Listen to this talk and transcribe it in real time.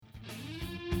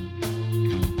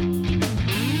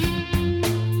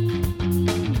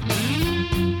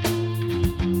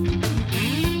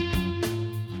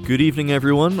Good evening,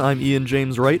 everyone. I'm Ian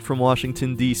James Wright from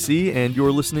Washington, D.C., and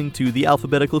you're listening to The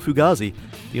Alphabetical Fugazi,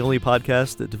 the only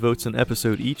podcast that devotes an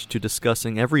episode each to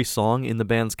discussing every song in the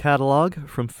band's catalog,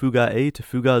 from Fuga A to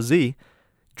Fuga Z.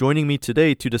 Joining me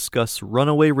today to discuss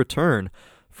Runaway Return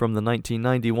from the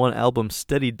 1991 album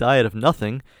Steady Diet of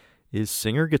Nothing is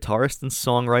singer, guitarist, and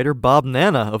songwriter Bob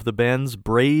Nanna of the bands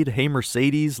Braid, Hey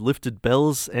Mercedes, Lifted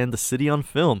Bells, and The City on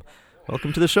Film.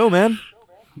 Welcome to the show, man.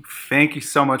 Thank you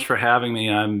so much for having me.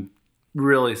 I'm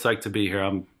really psyched to be here.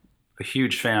 I'm a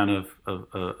huge fan of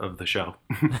the show.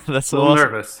 That's so a little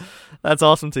awesome. Nervous. That's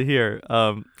awesome to hear.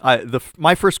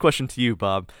 My first question to you,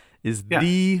 Bob, is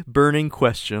the burning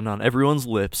question on everyone's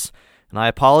lips, and I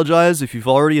apologize if you've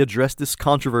already addressed this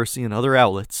controversy in other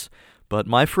outlets, but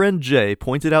my friend Jay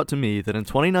pointed out to me that in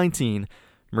 2019,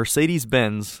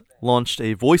 Mercedes-Benz launched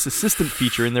a voice assistant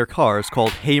feature in their cars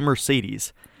called Hey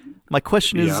Mercedes. My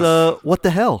question is, what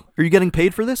the hell? Are you getting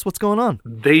paid for this? What's going on?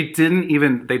 They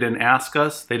didn't ask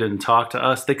us. They didn't talk to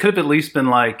us. They could have at least been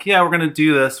like, yeah, we're going to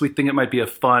do this. We think it might be a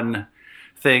fun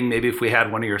thing. Maybe if we had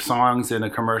one of your songs in a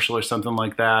commercial or something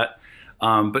like that.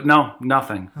 But no,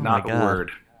 nothing. Not a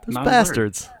word. Those not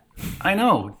bastards. A word. I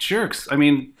know, jerks. I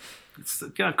mean,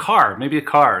 a car, maybe a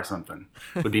car or something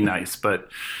would be nice. But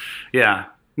yeah.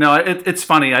 No, it's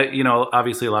funny.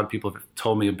 Obviously a lot of people have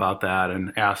told me about that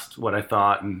and asked what I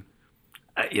thought, and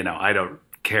I don't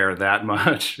care that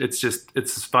much. It's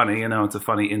funny, it's a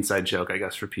funny inside joke, I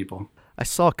guess, for people. I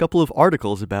saw a couple of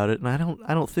articles about it, and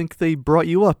I don't think they brought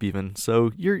you up even.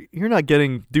 So you're not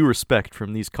getting due respect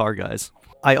from these car guys.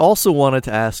 I also wanted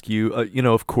to ask you,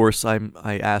 of course, I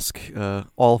ask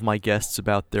all of my guests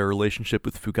about their relationship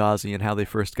with Fugazi and how they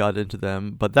first got into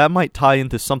them, but that might tie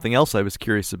into something else I was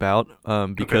curious about,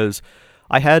 because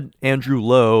I had Andrew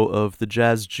Lowe of the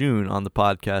Jazz June on the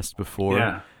podcast before.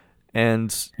 Yeah.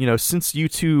 And, since you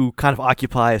two kind of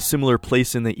occupy a similar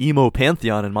place in the emo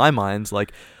pantheon in my mind,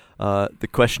 the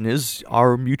question is,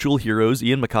 our mutual heroes,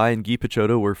 Ian MacKaye and Guy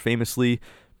Picciotto, were famously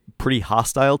pretty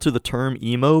hostile to the term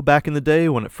emo back in the day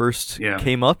when it first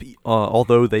came up,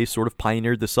 although they sort of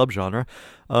pioneered the subgenre.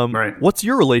 Right. What's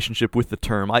your relationship with the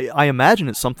term? I imagine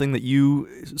it's something that you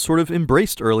sort of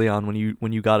embraced early on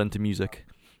when you got into music.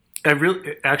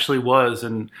 It actually was,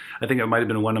 and I think it might have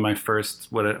been one of my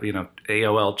first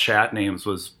AOL chat names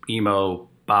was Emo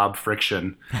Bob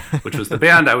Friction, which was the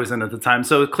band I was in at the time.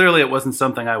 So clearly it wasn't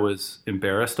something I was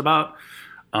embarrassed about.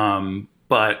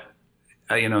 But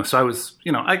so I was,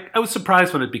 I was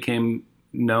surprised when it became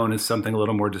known as something a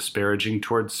little more disparaging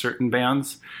towards certain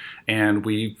bands, and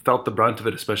we felt the brunt of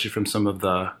it, especially from some of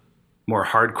the more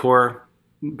hardcore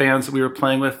bands that we were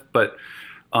playing with. But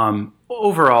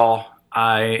overall,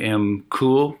 I am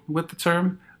cool with the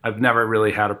term. I've never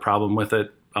really had a problem with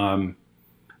it.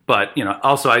 But,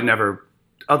 also I never,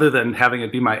 other than having it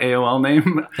be my AOL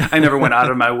name, I never went out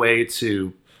of my way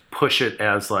to push it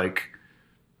as like,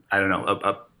 I don't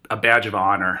know, a badge of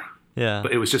honor. Yeah.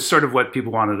 But it was just sort of what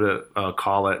people wanted to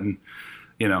call it. And,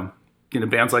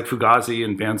 bands like Fugazi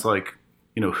and bands like,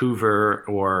 Hoover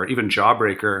or even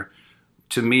Jawbreaker,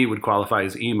 to me, would qualify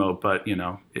as emo, but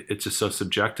it's just so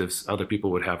subjective. Other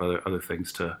people would have other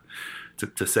things to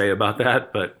say about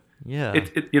that. But yeah,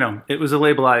 it was a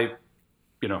label I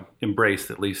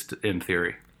embraced, at least in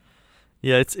theory.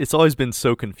 Yeah, it's always been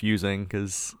so confusing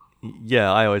because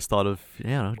I always thought of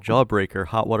Jawbreaker,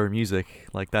 Hot Water Music,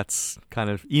 like that's kind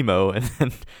of emo, and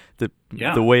then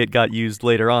the way it got used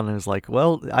later on is like,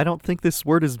 well, I don't think this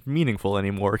word is meaningful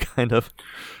anymore, kind of.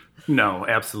 No,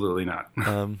 absolutely not.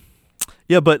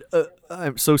 Yeah, but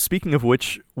so speaking of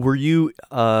which, were you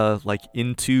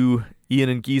into Ian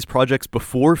and Guy's projects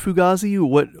before Fugazi?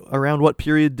 Around what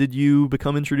period did you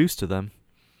become introduced to them?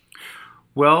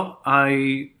 Well,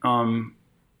 I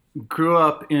grew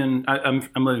up in I'm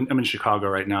in Chicago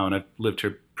right now, and I've lived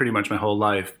here pretty much my whole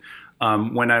life.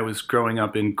 When I was growing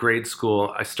up in grade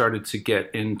school, I started to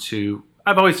get into.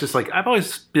 I've always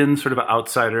been sort of an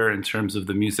outsider in terms of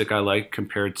the music I like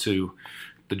compared to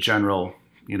the general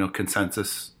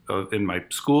consensus in my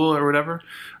school or whatever,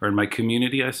 or in my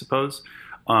community, I suppose.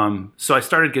 So I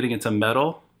started getting into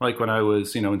metal, like when I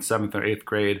was, in 7th or 8th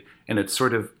grade, and it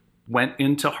sort of went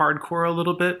into hardcore a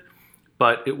little bit.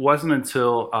 But it wasn't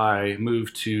until I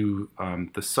moved to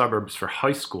the suburbs for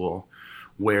high school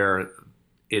where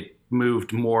it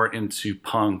moved more into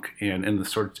punk and into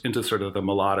sort of the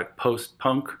melodic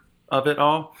post-punk of it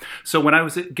all. So when I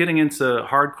was getting into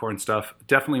hardcore and stuff,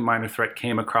 definitely Minor Threat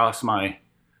came across my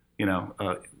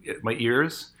my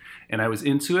ears, and I was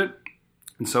into it.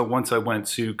 And so once I went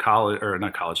to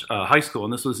high school,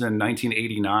 and this was in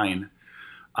 1989,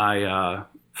 I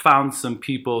found some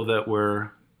people that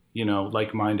were,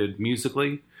 like-minded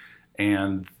musically,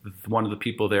 and one of the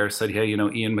people there said, hey,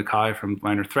 Ian MacKaye from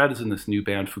Minor Threat is in this new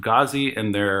band Fugazi,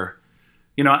 and they're,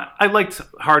 I liked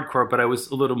hardcore, but I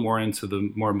was a little more into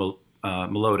the more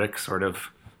melodic sort of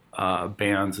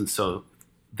bands, and so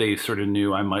they sort of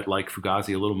knew I might like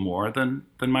Fugazi a little more than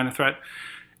Minor Threat,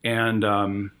 and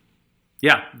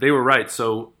they were right.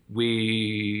 So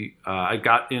I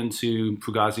got into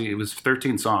Fugazi. It was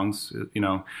 13 songs.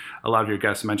 A lot of your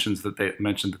guests mentioned that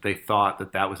they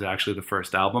thought that was actually the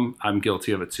first album. I'm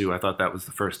guilty of it too. I thought that was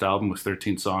the first album, was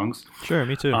 13 songs. Sure,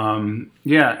 me too. And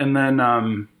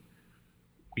then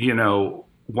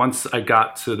once I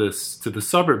got to the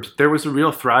suburbs, there was a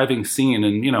real thriving scene,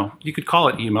 and you could call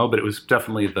it emo, but it was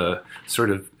definitely the sort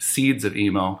of seeds of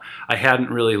emo. I hadn't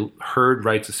really heard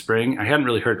Rites of Spring. I hadn't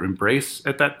really heard Embrace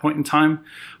at that point in time.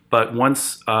 But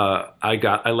once I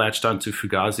latched onto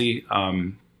Fugazi,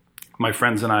 my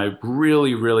friends and I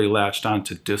really, really latched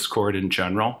onto Discord in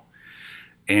general.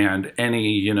 And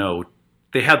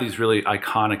they had these really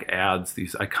iconic ads,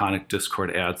 these iconic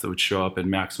Discord ads that would show up in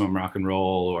Maximum Rock and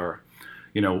Roll or,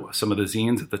 some of the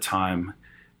zines at the time.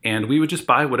 And we would just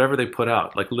buy whatever they put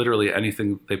out, like literally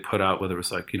anything they put out, whether it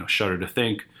was like, Shudder to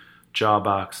Think,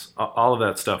 Jawbox, all of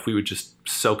that stuff. We would just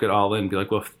soak it all in and be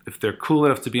like, well, if they're cool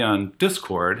enough to be on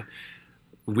Discord,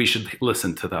 we should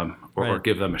listen to them or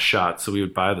give them a shot. So we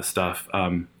would buy the stuff.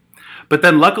 But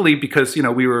then luckily, because,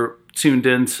 we were tuned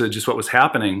into just what was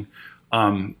happening,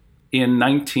 in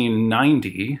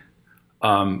 1990,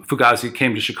 Fugazi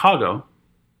came to Chicago,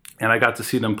 and I got to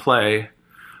see them play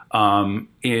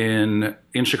in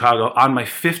Chicago on my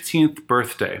 15th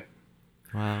birthday.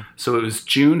 Wow. So it was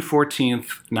June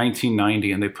 14th,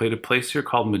 1990, and they played a place here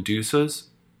called Medusa's.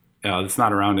 It's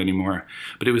not around anymore,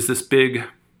 but it was this big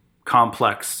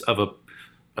complex of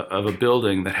a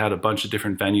building that had a bunch of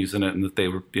different venues in it, and that they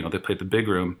played the big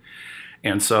room.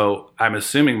 And so I'm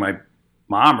assuming my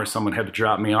mom or someone had to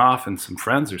drop me off and some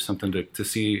friends or something to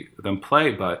see them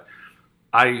play, but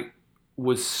I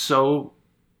was so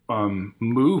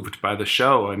moved by the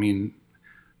show. I mean,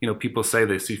 people say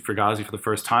they see Fugazi for the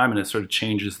first time and it sort of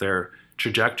changes their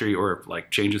trajectory or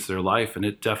like changes their life. And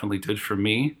it definitely did for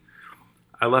me.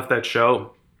 I left that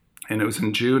show and it was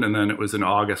in June, and then it was in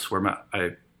August where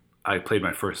I played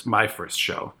my first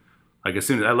show. Like as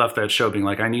soon as I left that show being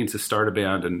like, I need to start a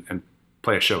band and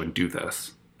play a show and do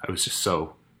this. I was just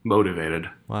so motivated.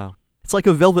 Wow. It's like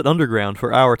a Velvet Underground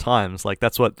for our times. Like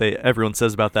that's what everyone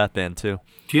says about that band too.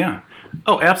 Yeah.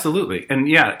 Oh, absolutely. And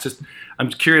yeah, I'm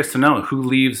curious to know who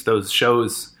leaves those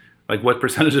shows. Like what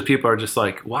percentage of people are just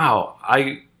like, wow,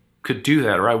 I could do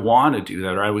that, or I want to do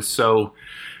that, or I was so,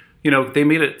 they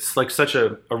made it like such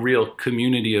a real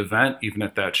community event even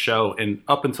at that show. And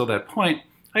up until that point,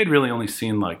 I had really only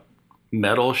seen like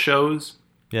metal shows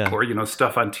or,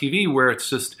 stuff on TV where it's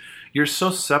just, you're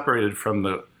so separated from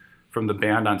the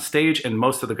band on stage, and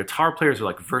most of the guitar players are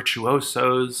like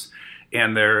virtuosos,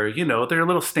 and they're a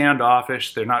little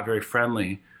standoffish. They're not very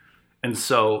friendly. And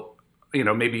so,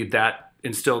 maybe that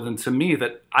instilled into me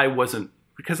that I wasn't,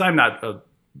 because I'm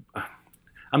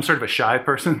sort of a shy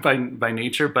person by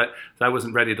nature, but I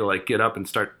wasn't ready to like get up and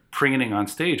start preening on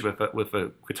stage with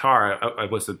a guitar. I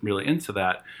wasn't really into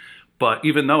that. But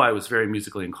even though I was very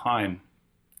musically inclined,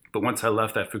 but once I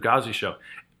left that Fugazi show,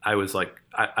 I was like,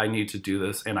 I need to do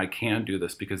this, and I can do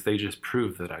this because they just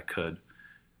proved that I could.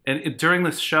 And during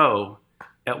this show,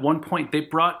 at one point, they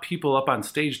brought people up on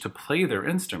stage to play their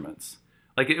instruments.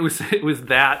 Like it was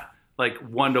that like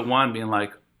one-to-one being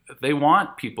like, they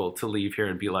want people to leave here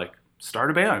and be like,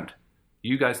 start a band.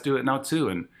 You guys do it now too.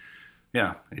 And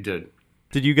yeah, I did.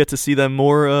 Did you get to see them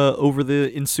more over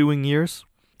the ensuing years?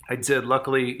 I did.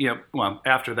 Luckily,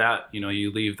 after that,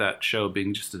 you leave that show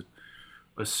being just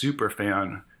a super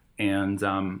fan. And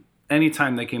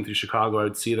anytime they came through Chicago, I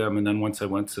would see them. And then once I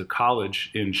went to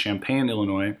college in Champaign,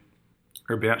 Illinois,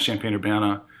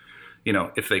 Champaign-Urbana,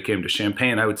 if they came to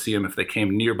Champaign, I would see them. If they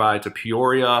came nearby to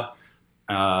Peoria,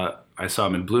 I saw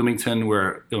them in Bloomington,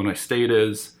 where Illinois State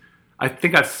is. I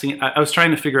think I was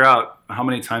trying to figure out how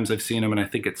many times I've seen them, and I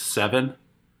think it's 7.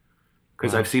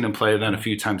 Because I've seen them play then a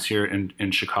few times here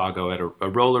in Chicago at a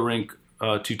roller rink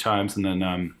 2 times, and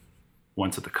then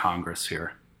once at the Congress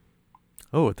here.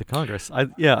 Oh, at the Congress. I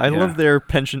love their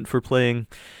penchant for playing,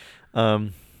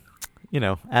 ad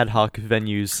hoc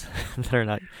venues that are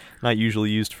not usually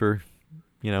used for,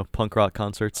 punk rock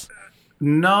concerts.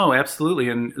 No, absolutely.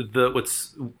 And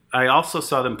I also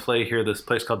saw them play here, this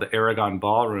place called the Aragon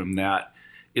Ballroom that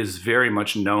is very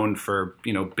much known for,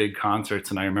 big concerts.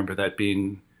 And I remember that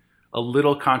being a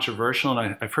little controversial.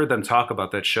 And I've heard them talk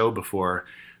about that show before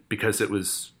because it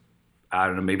was, I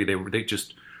don't know, maybe they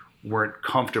just weren't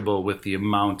comfortable with the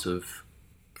amount of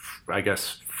I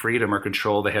guess, freedom or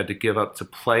control they had to give up to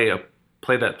play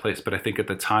that place. But I think at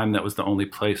the time that was the only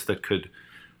place that could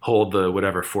hold the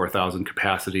whatever 4,000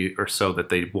 capacity or so that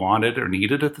they wanted or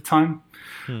needed at the time.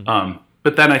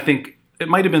 But then I think it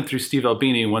might have been through Steve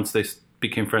Albini. Once they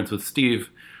became friends with Steve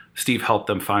helped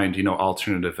them find,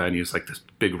 alternative venues like this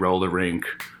big roller rink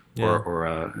or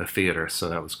a theater. So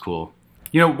that was cool.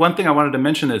 One thing I wanted to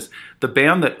mention is the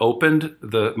band that opened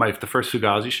the first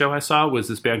Fugazi show I saw was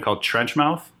this band called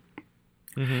Trenchmouth.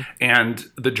 Mm-hmm. And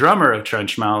the drummer of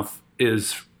Trenchmouth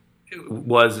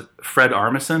was Fred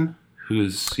Armisen,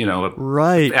 who's,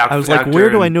 right. I was like, where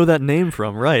do I know that name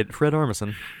from? Right. Fred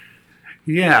Armisen.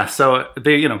 Yeah. So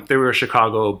they were a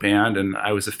Chicago band and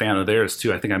I was a fan of theirs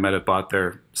too. I think I might have bought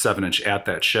their 7-inch at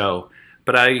that show,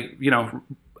 but I,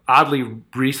 oddly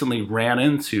recently ran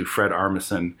into Fred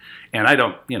Armisen and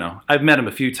I've met him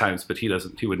a few times, but he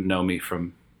wouldn't know me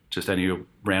from just any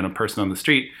random person on the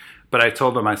street. But I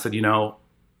told him, I said,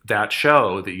 that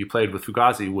show that you played with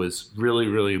Fugazi was really,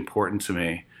 really important to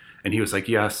me. And he was like,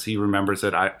 yes, he remembers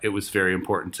it. It was very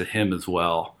important to him as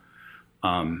well.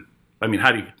 How do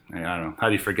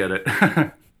you forget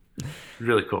it?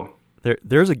 Really cool.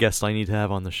 There's a guest I need to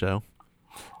have on the show.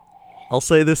 I'll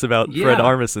say this about Fred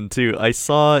Armisen too. I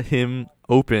saw him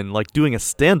open, doing a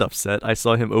stand-up set. I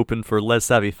saw him open for Les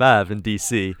Savy Fav in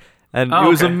DC. And it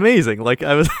was amazing.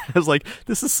 I was like,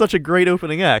 this is such a great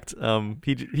opening act.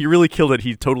 He really killed it.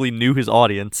 He totally knew his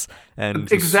audience, and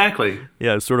exactly.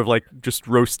 Sort of just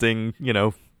roasting,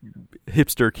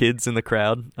 hipster kids in the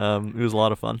crowd. It was a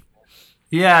lot of fun.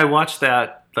 Yeah, I watched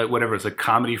that. Whatever, it's a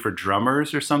comedy for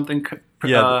drummers or something.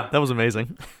 Yeah, that was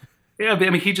amazing. Yeah,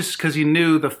 but he just because he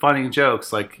knew the funny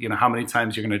jokes, how many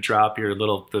times you're going to drop your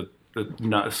the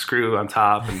nut screw on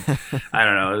top, and I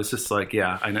don't know. It was just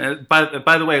I know.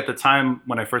 By the way, at the time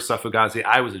when I first saw Fugazi,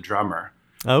 I was a drummer.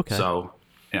 Okay. So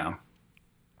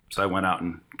I went out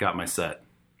and got my set.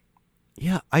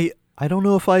 Yeah, I don't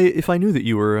know if I knew that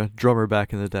you were a drummer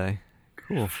back in the day.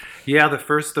 Cool. Yeah, the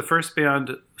first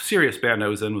serious band I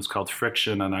was in was called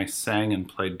Friction, and I sang and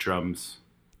played drums.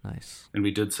 Nice. And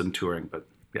we did some touring, but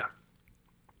yeah.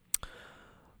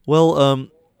 Well,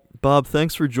 Bob,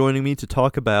 thanks for joining me to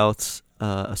talk about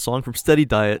a song from Steady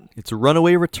Diet. It's a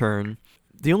Runaway Return.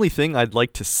 The only thing I'd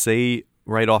like to say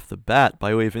right off the bat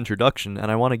by way of introduction,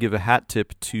 and I want to give a hat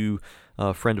tip to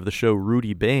a friend of the show,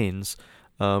 Rudy Baines,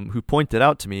 who pointed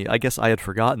out to me, I guess I had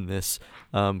forgotten this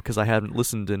because I hadn't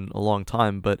listened in a long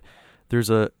time, but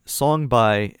there's a song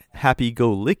by Happy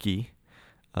Go Licky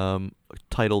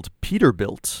titled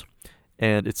Peterbilt,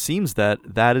 and it seems that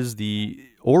is the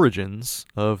origins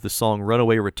of the song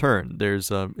Runaway Return.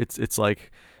 There's it's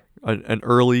like an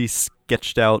early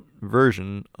sketched out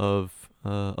version of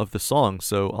the song,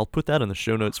 so I'll put that in the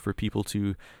show notes for people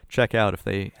to check out if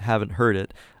they haven't heard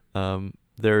it.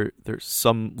 There's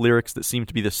some lyrics that seem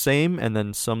to be the same and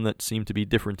then some that seem to be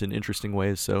different in interesting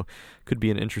ways, so could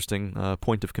be an interesting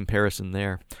point of comparison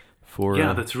there.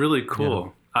 That's really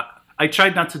cool. I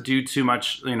tried not to do too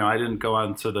much, I didn't go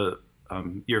on to the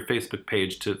your Facebook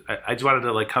page I just wanted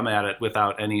to come at it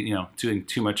without any, doing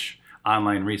too much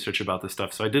online research about this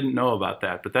stuff. So I didn't know about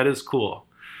that, but that is cool.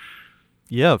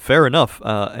 Yeah, fair enough.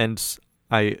 And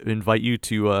I invite you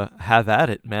to have at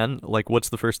it, man. What's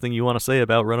the first thing you want to say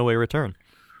about Runaway Return?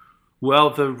 Well,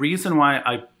 the reason why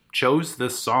I chose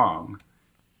this song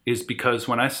is because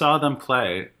when I saw them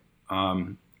play,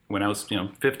 when I was,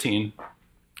 15,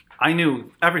 I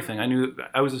knew everything.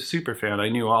 I was a super fan. I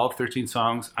knew all of 13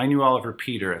 songs. I knew all of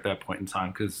Repeater at that point in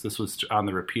time because this was on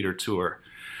the Repeater tour.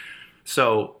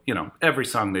 So, every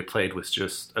song they played was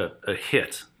just a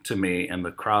hit to me, and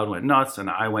the crowd went nuts, and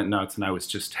I went nuts, and I was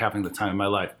just having the time of my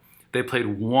life. They played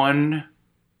one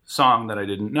song that I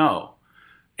didn't know,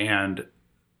 and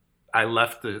I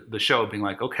left the show being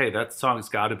like, okay, that song's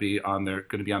got to be going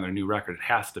to be on their new record. It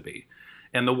has to be.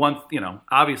 And the one,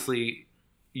 obviously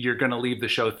you're going to leave the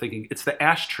show thinking it's the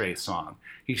Ashtray song.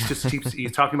 He's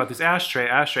talking about this ashtray,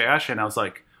 and I was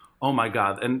like, oh my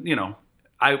God. And,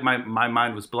 my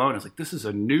mind was blown. I was like, this is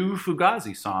a new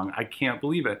Fugazi song. I can't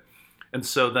believe it. And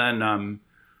so then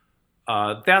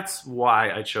that's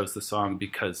why I chose the song,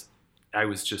 because I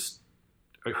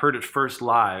heard it first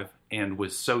live and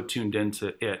was so tuned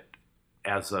into it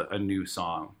as a new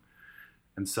song.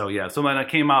 And so, so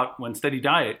when Steady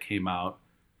Diet came out,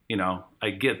 I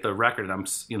get the record and I'm,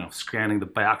 scanning the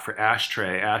back for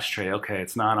Ashtray. Okay,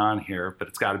 it's not on here, but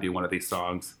it's got to be one of these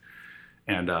songs.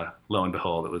 And lo and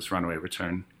behold, it was Runaway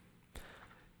Return.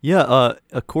 Yeah,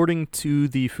 according to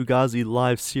the Fugazi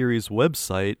Live Series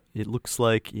website, it looks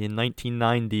like in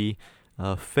 1990,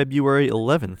 February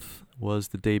 11th was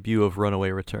the debut of Runaway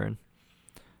Return.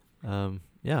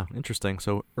 Yeah, interesting.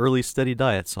 So early steady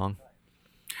diet song.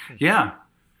 Yeah.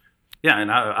 Yeah,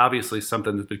 and obviously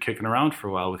something that's been kicking around for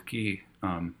a while with Key,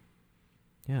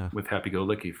 with Happy Go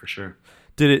Licky for sure.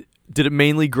 Did it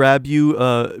mainly grab you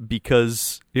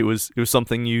because it was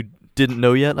something you didn't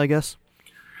know yet, I guess?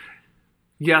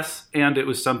 Yes, and it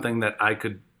was something that I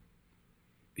could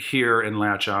hear and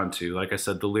latch on to. Like I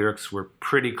said, the lyrics were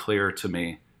pretty clear to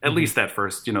me, at least at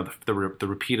first, the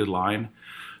repeated line.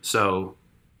 So,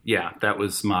 yeah, that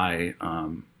was my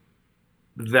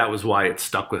that was why it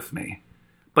stuck with me.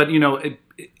 But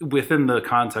within the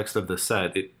context of the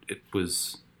set, it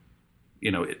was,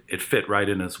 it fit right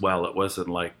in as well. It wasn't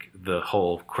like the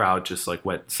whole crowd just like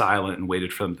went silent and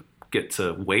waited for them to get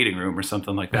to waiting room or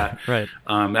something like that. Right.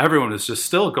 Everyone was just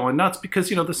still going nuts because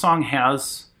the song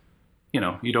has, you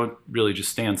don't really just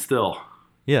stand still.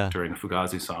 Yeah. During a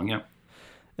Fugazi song. Yeah.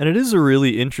 And it is a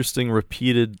really interesting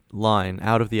repeated line,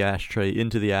 out of the ashtray,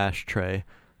 into the ashtray,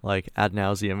 like ad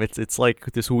nauseum. It's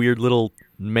like this weird little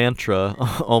mantra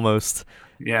almost.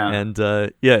 Yeah. And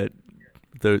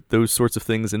those sorts of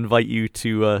things invite you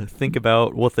to think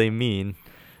about what they mean.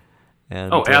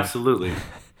 And, absolutely.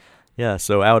 Yeah,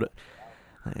 so out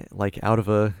of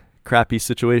a crappy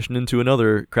situation into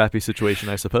another crappy situation,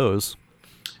 I suppose.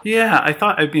 Yeah, I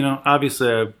thought,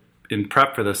 obviously in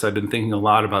prep for this, I've been thinking a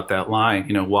lot about that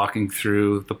line, walking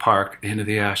through the park, into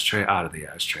the ashtray, out of the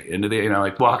ashtray, into the,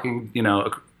 like walking,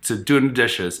 to doing the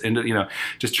dishes, into,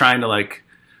 just trying to like,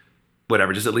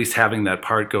 whatever, just at least having that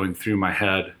part going through my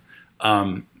head.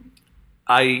 I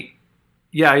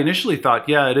initially thought,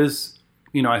 it is,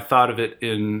 I thought of it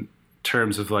in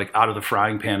terms of like out of the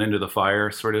frying pan into the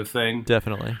fire sort of thing.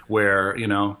 Definitely. Where,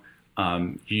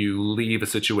 you leave a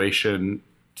situation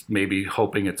maybe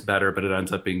hoping it's better, but it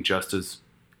ends up being just as,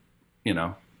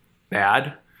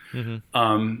 bad.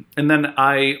 Mm-hmm. And then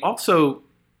I also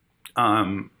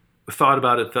thought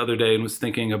about it the other day and was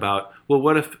thinking about, well,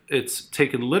 what if it's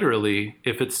taken literally,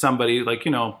 if it's somebody like,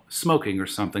 smoking or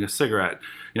something, a cigarette,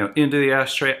 into the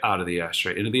ashtray, out of the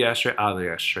ashtray, into the ashtray, out of the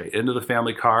ashtray, into the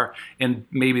family car. And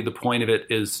maybe the point of it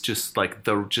is just like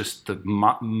the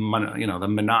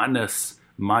monotonous,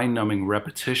 mind-numbing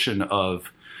repetition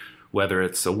of whether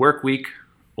it's a work week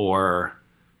or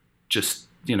just,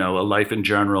 a life in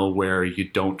general where you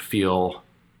don't feel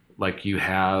like you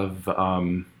have,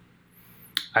 I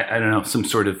don't know, some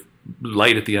sort of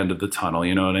light at the end of the tunnel.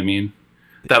 You know what I mean?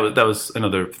 That was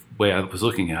another way I was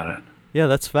looking at it. Yeah,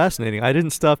 that's fascinating. I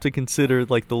didn't stop to consider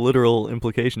like the literal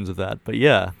implications of that, but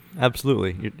yeah,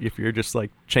 absolutely. If you're just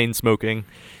like chain smoking,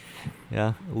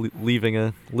 leaving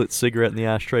a lit cigarette in the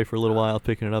ashtray for a little while,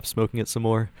 picking it up, smoking it some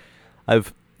more.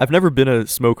 I've never been a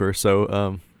smoker,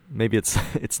 so maybe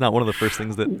it's not one of the first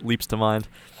things that leaps to mind.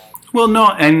 Well, no,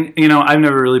 and I've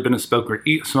never really been a smoker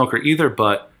either.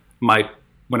 But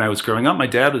when I was growing up, my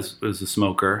dad was a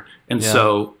smoker, and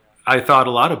so I thought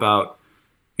a lot about.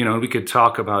 We could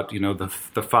talk about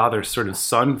the father sort of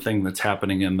son thing that's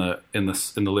happening in the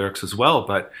lyrics as well.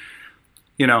 But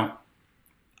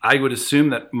I would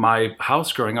assume that my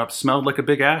house growing up smelled like a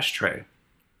big ashtray.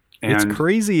 And it's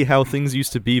crazy how things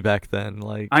used to be back then.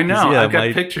 Like I know, I've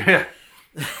got pictures. Yeah.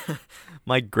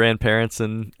 My grandparents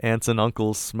and aunts and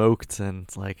uncles smoked, and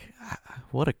it's like,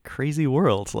 what a crazy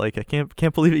world! Like I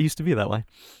can't believe it used to be that way.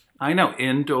 I know,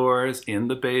 indoors, in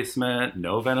the basement,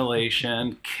 no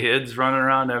ventilation, kids running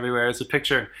around everywhere. It's a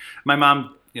picture. My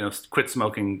mom, quit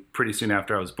smoking pretty soon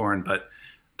after I was born, but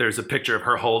there's a picture of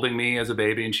her holding me as a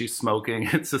baby and she's smoking.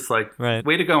 It's just like, right.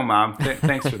 Way to go, Mom.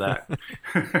 Thanks for that.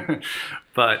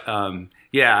 But,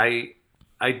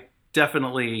 I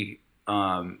definitely,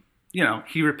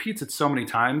 he repeats it so many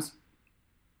times.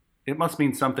 It must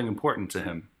mean something important to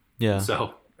him. Yeah.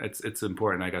 So it's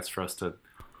important, I guess, for us to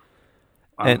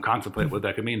contemplate what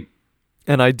that could mean.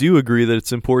 And I do agree that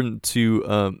it's important to,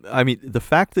 the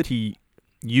fact that he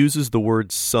uses the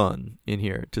word son in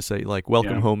here to say, like,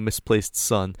 welcome home, misplaced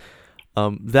son,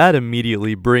 that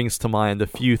immediately brings to mind a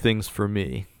few things for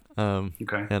me.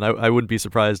 Okay. And I wouldn't be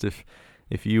surprised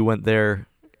if you went there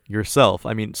yourself.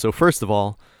 So first of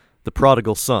all, the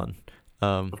prodigal son.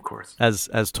 Of course.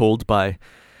 As told by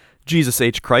Jesus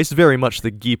H. Christ, very much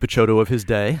the Guy Picciotto of his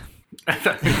day.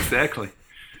 Exactly.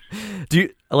 Do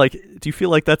you feel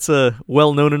like that's a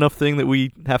well-known enough thing that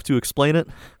we have to explain it?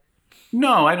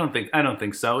 No, I don't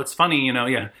think so. It's funny,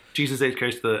 Jesus H.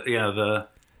 Christ,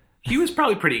 he was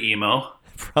probably pretty emo.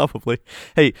 Probably.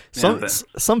 Hey,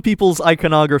 some people's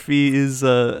iconography is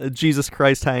Jesus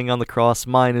Christ hanging on the cross.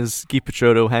 Mine is Guy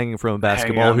Picciotto hanging from a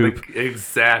basketball hoop.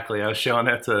 Exactly. I was showing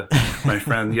that to my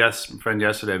friend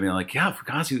yesterday, being like, yeah,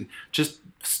 Fugazi, just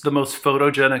the most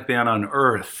photogenic band on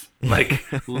earth. Like,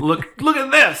 look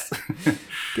at this.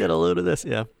 Get a load of this.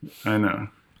 Yeah, I know.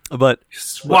 But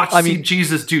see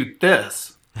Jesus do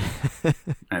this.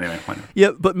 Anyway, whatever.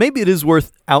 Yeah, but maybe it is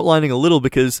worth outlining a little,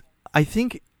 because I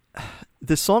think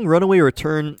the song "Runaway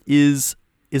Return" is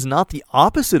not the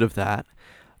opposite of that,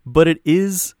 but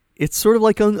it's sort of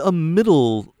like a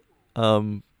middle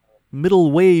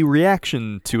way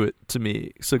reaction to it, to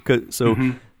me. So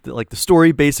like the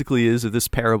story basically is, of this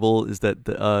parable, is that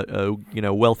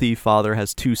the wealthy father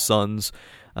has two sons.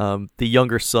 The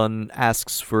younger son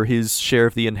asks for his share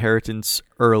of the inheritance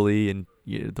early, and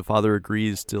the father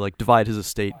agrees to like divide his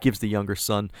estate, gives the younger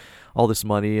son all this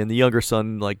money, and the younger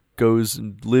son like goes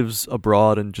and lives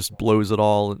abroad and just blows it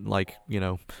all, and like,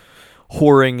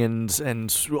 whoring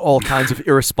and all kinds of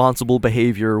irresponsible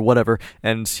behavior or whatever,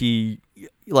 and he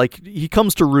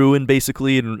comes to ruin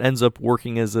basically, and ends up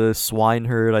working as a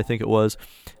swineherd, I think it was,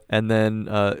 and then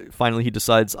finally he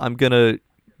decides, I'm gonna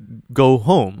go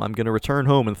home, I'm gonna return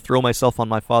home and throw myself on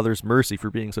my father's mercy for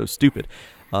being so stupid,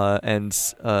 I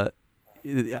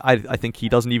think he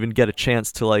doesn't even get a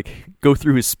chance to like go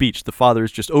through his speech. The father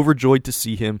is just overjoyed to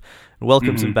see him and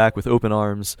welcomes him back with open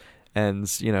arms, and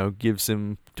gives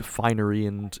him finery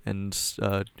and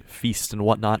feast and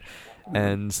whatnot.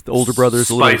 And the older brother is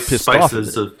a little pissed off.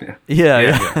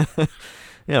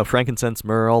 Yeah, frankincense,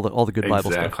 myrrh, all the good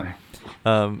Bible stuff.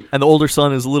 And the older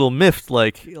son is a little miffed,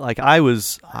 like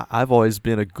I've always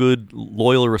been a good,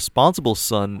 loyal, responsible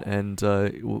son, and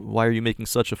why are you making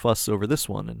such a fuss over this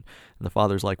one? And the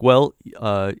father's like, well,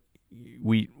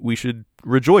 we should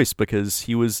rejoice, because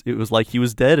it was like he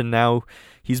was dead and now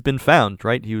he's been found,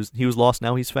 right? He was lost,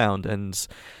 now he's found, and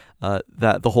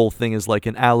that the whole thing is like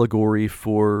an allegory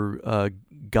for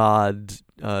God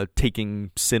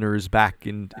taking sinners back,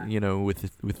 and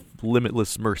with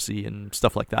limitless mercy and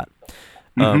stuff like that.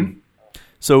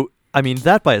 So I mean,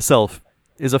 that by itself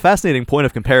is a fascinating point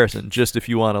of comparison, just if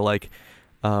you want to like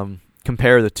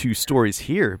compare the two stories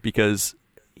here, because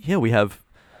we have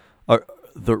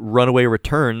the Runaway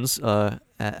Returns,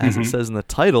 as it says in the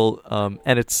title,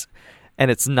 and it's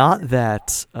not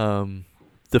that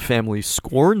the family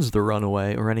scorns the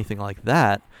runaway or anything like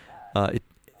that.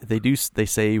 They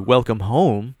say welcome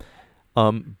home,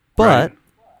 but right.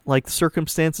 Like the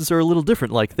circumstances are a little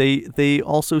different. Like they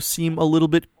also seem a little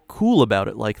bit cool about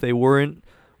it. Like they weren't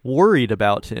worried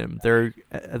about him. They're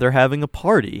having a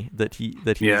party that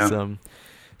he's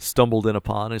stumbled in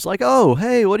upon. It's like, oh,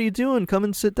 hey, what are you doing? Come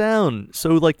and sit down.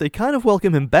 So like they kind of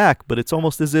welcome him back, but it's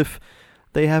almost as if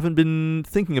they haven't been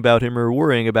thinking about him or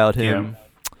worrying about him.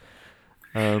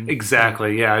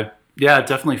 Exactly. Yeah, I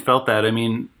definitely felt that. I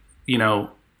mean,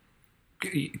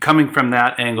 coming from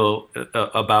that angle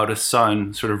about a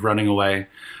son sort of running away.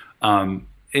 And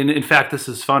in fact, this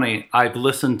is funny. I've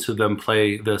listened to them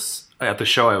play this at the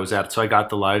show I was at. So I got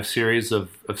the live series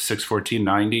of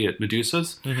 6/14/90 at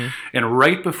Medusa's. Mm-hmm. And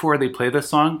right before they play this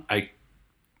song, I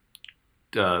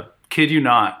kid you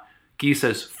not, Guy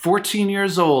says, 14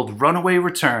 years old, Runaway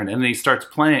Return. And then they start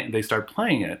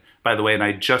playing it, by the way, and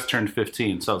I just turned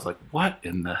 15. So I was like, what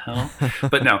in the hell?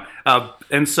 But no.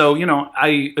 And so,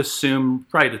 I assume,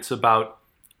 right, it's about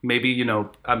maybe,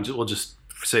 we'll just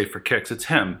say for kicks, it's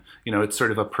him. It's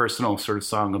sort of a personal sort of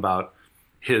song about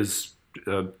his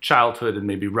childhood and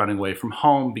maybe running away from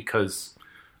home because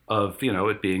of,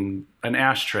 it being an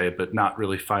ashtray, but not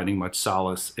really finding much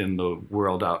solace in the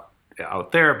world out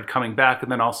there, but coming back,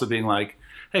 and then also being like,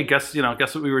 hey, guess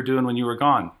what we were doing when you were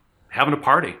gone? Having a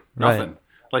party. Nothing. Right.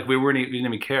 Like we didn't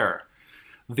even care.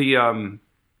 The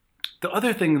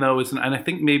other thing though is, and I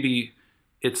think maybe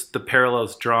it's the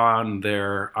parallels drawn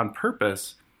there on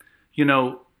purpose.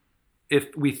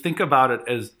 If we think about it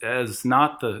as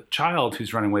not the child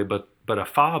who's running away, but a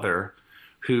father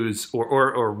who's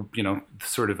or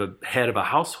sort of a head of a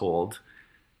household,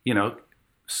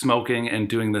 smoking and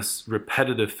doing this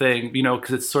repetitive thing,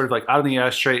 because it's sort of like out of the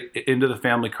ashtray, into the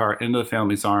family car, into the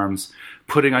family's arms,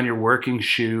 putting on your working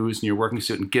shoes and your working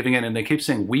suit and giving it. And they keep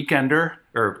saying weekender,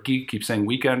 or Guy keeps saying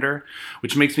weekender,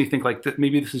 which makes me think like that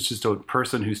maybe this is just a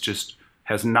person who's just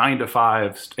has 9 to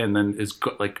 5 and then is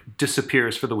like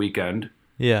disappears for the weekend.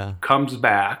 Yeah. Comes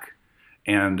back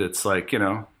and it's like,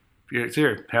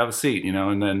 here, have a seat,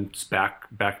 and then it's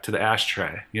back to the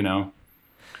ashtray,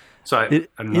 So I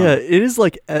don't know. Yeah, it is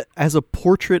like as a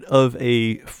portrait of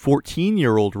a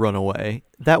 14-year-old runaway,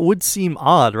 that would seem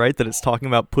odd, right? That it's talking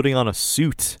about putting on a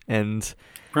suit and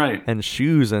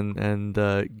shoes and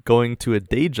going to a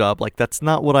day job. Like that's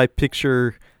not what I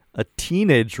picture a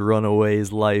teenage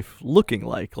runaway's life looking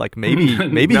like. Like maybe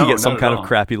he gets some kind of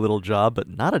crappy little job, but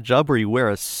not a job where you wear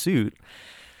a suit.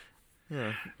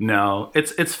 Yeah. No,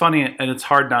 it's funny, and it's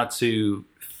hard not to,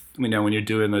 when you're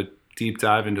doing deep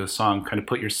dive into a song, kind of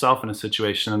put yourself in a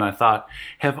situation. And I thought,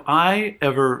 have I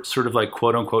ever sort of like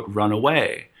quote unquote run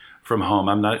away from home?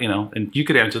 I'm not, and you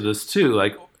could answer this too.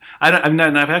 Like,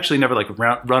 I've actually never like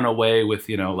run away with,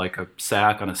 like a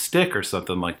sack on a stick or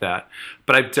something like that.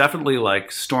 But I've definitely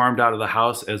like stormed out of the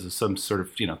house as some sort of,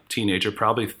 teenager,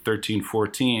 probably 13,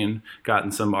 14, got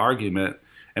in some argument.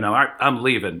 And I'm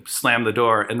leaving, slam the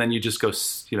door, and then you just go,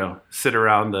 sit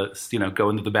around go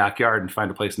into the backyard and find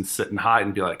a place and sit and hide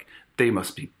and be like, they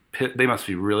must be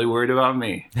really worried about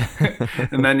me.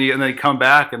 and then you come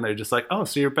back and they're just like, oh,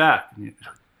 so you're back. And you're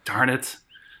like, darn it,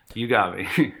 you got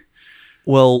me.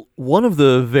 Well, one of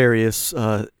the various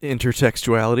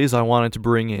intertextualities I wanted to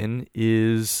bring in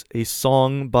is a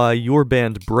song by your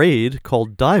band Braid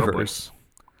called Divers.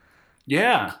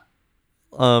 Yeah.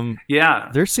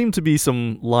 There seem to be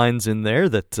some lines in there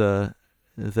that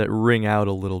ring out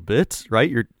a little bit,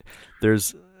 right?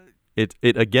 It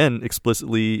again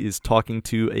explicitly is talking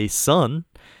to a son,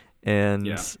 and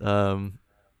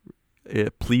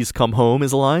please come home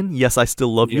is a line. Yes, I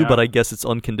still love you, but I guess it's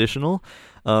unconditional.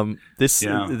 This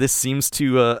seems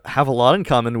to have a lot in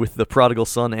common with The Prodigal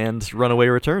Son and Runaway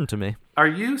Return to me. Are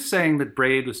you saying that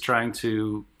Braid was trying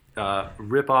to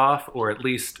rip off or at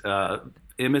least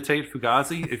imitate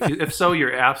Fugazi? If so,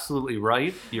 you're absolutely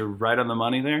right. You're right on the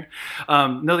money there.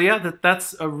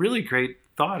 That's a really great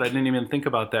thought. I didn't even think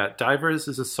about that. Divers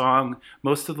is a song.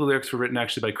 Most of the lyrics were written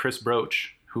actually by Chris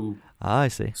Broach, who I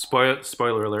see.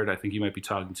 Spoiler alert, I think you might be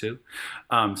talking to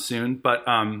soon. But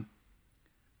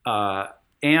the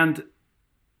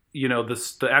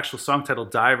actual song title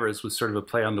Divers was sort of a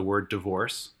play on the word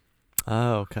divorce.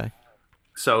 Oh, okay.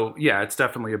 So yeah, it's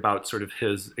definitely about sort of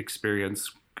his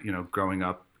experience, growing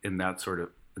up in that sort of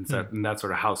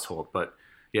household. But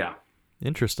yeah,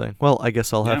 interesting. Well, I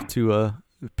guess I'll have to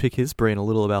pick his brain a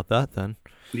little about that then.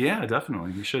 Yeah,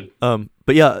 definitely, you should.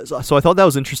 But yeah, so I thought that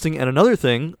was interesting. And another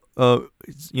thing,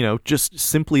 just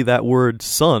simply that word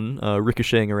 "son"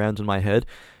 ricocheting around in my head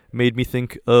made me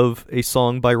think of a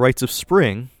song by Rites of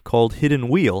Spring called "Hidden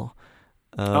Wheel."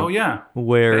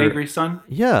 Where the Angry Son.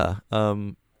 Yeah,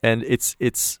 and it's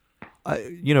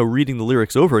reading the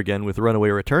lyrics over again with "Runaway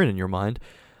Return" in your mind,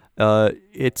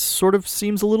 it sort of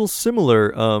seems a little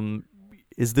similar.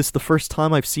 Is this the first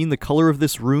time I've seen the color of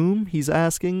this room? He's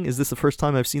asking. Is this the first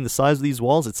time I've seen the size of these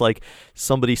walls? It's like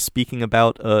somebody speaking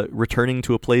about returning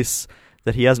to a place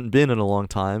that he hasn't been in a long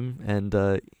time. And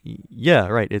right.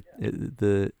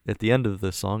 At the end of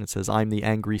the song, it says, "I'm the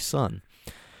angry son."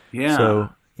 Yeah. So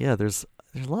yeah, there's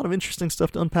a lot of interesting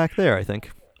stuff to unpack there, I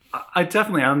think.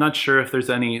 I'm not sure if there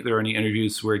are any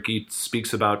interviews where Guy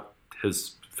speaks about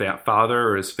his father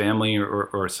or his family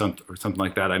or something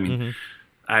like that. I mean,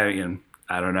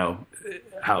 I don't know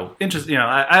how interesting.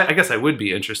 I guess I would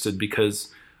be interested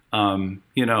because, in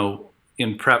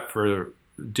prep for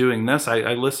doing this,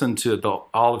 I listened to the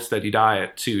All of Steady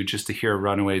Diet too, just to hear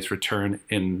Runaway's Return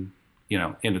in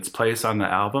its place on the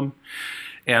album,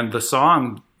 and the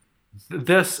song.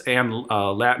 This and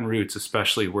Latin Roots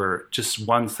especially were just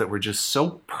ones that were just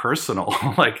so personal,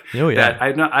 like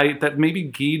that maybe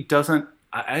Guy doesn't.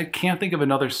 I can't think of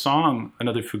another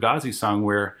Fugazi song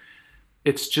where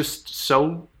it's just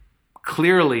so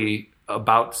clearly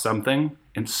about something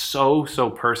and so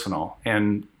personal,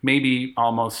 and maybe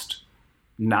almost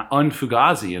not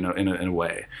un-Fugazi in a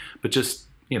way, but just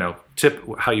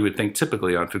how you would think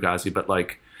typically on Fugazi, but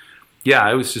like. Yeah,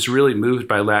 I was just really moved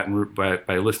by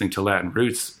by listening to Latin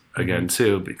Roots again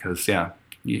too, because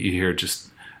you hear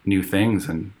just new things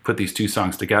and put these two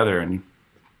songs together, and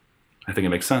I think it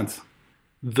makes sense.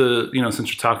 Since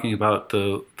we're talking about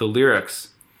the lyrics,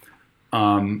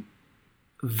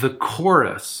 the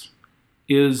chorus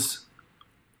is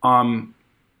the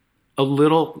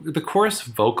chorus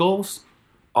vocals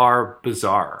are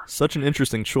bizarre. Such an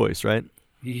interesting choice, right?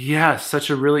 Yeah, such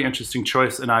a really interesting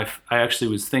choice. And I actually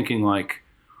was thinking like,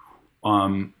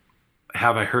 have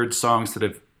I heard songs that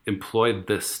have employed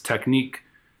this technique?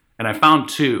 And I found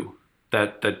two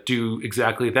that do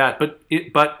exactly that, but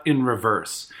in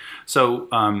reverse. So,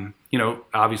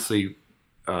 obviously,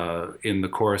 in the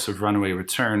chorus of Runaway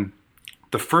Return,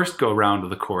 the first go round of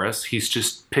the chorus, he's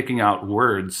just picking out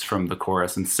words from the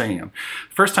chorus and singing them.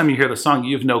 First time you hear the song,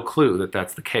 you have no clue that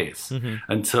that's the case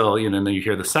until, then you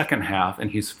hear the second half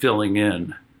and he's filling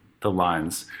in the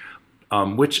lines,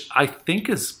 which I think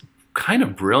is kind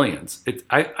of brilliant.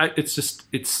 I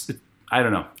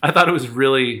don't know. I thought it was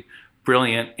really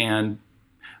brilliant and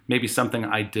maybe something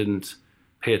I didn't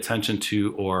pay attention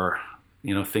to or,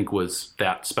 think was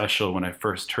that special when I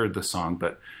first heard the song,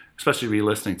 but especially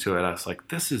re-listening to it, I was like,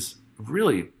 this is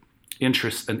really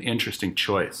an interesting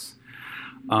choice.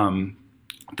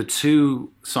 the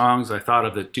two songs I thought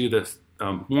of that do this,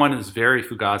 one is very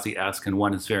Fugazi-esque and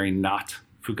one is very not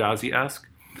Fugazi-esque.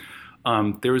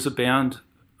 There was a band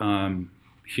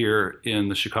here in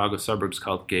the Chicago suburbs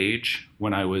called Gauge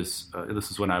when I was,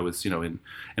 this is when I was, in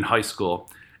high school.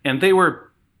 And they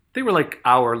were like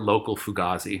our local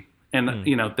Fugazi. And,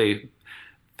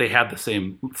 they had the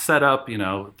same setup,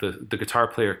 the guitar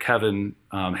player, Kevin,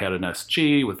 had an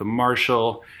SG with a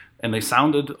Marshall, and they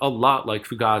sounded a lot like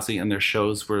Fugazi, and their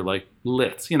shows were like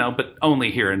lit, but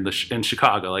only here in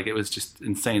Chicago. Like, it was just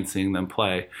insane seeing them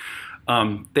play.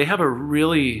 They have a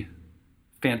really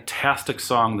fantastic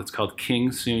song that's called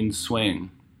King Soon Swing.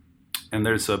 And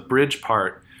there's a bridge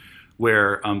part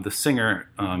where the singer,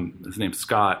 his name's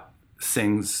Scott,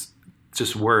 sings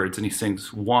just words, and he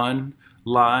sings one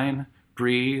line,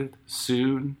 breathe,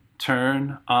 soon,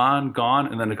 turn, on, gone,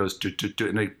 and then it goes,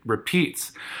 and it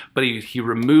repeats. But he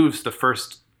removes the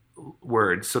first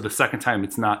word, so the second time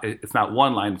it's not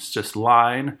one line, it's just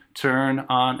line, turn,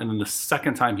 on, and then the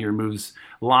second time he removes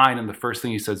line, and the first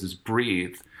thing he says is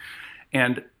breathe.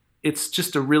 And it's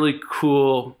just a really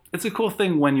cool, it's a cool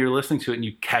thing when you're listening to it and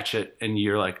you catch it and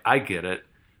you're like, I get it.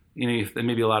 And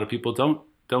maybe a lot of people don't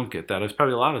get that. There's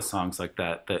probably a lot of songs like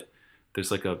that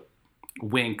there's like a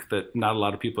wink that not a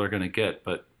lot of people are going to get,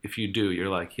 but if you do, you're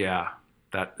like, yeah,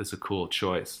 that is a cool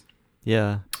choice.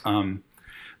 Yeah.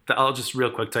 I'll just real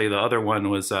quick tell you the other one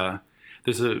was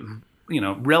there's a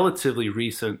relatively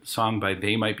recent song by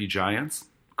They Might Be Giants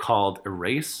called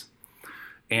Erase,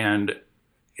 and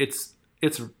it's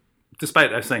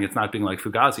despite us saying it's not being like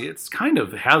Fugazi, it's kind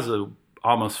of has a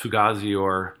almost Fugazi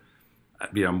or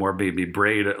more Baby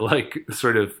Braid like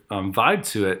sort of vibe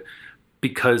to it,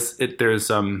 because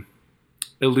there's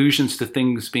allusions to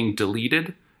things being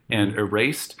deleted and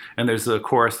erased, and there's a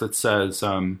chorus that says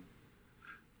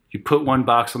you put one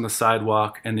box on the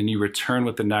sidewalk and then you return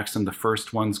with the next and the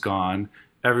first one's gone.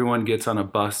 Everyone gets on a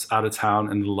bus out of town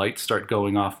and the lights start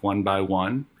going off one by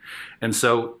one. And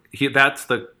so that's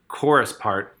the chorus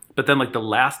part. But then like the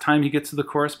last time he gets to the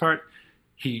chorus part,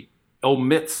 he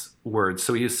omits words.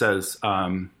 So he says,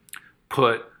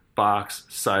 put, box,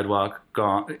 sidewalk,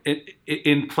 gone.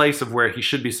 In place of where he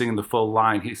should be singing the full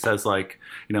line, he says like,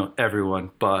 everyone,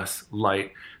 bus,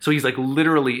 light. So he's like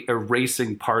literally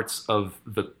erasing parts of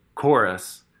the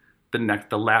chorus the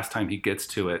last time he gets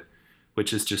to it,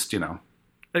 which is just,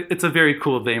 it's a very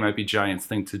cool They Might Be Giants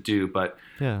thing to do, but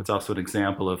it's also an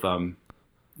example of,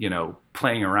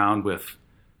 playing around with,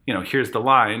 here's the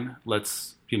line,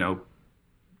 let's,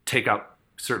 take out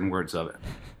certain words of it.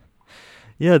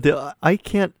 Yeah, I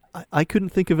couldn't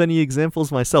think of any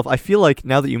examples myself. I feel like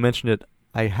now that you mention it,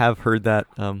 I have heard that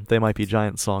They Might Be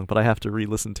Giants song, but I have to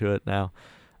re-listen to it now.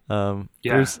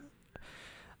 There's,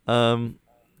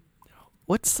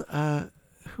 what's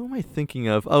who am I thinking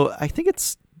of? Oh, I think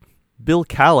it's Bill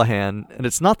Callahan, and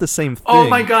it's not the same thing. Oh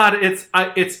my God,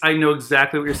 I know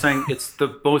exactly what you're saying. It's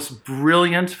the most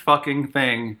brilliant fucking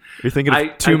thing. You're thinking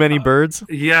of Too Many Birds?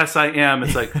 Yes, I am.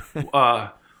 It's like,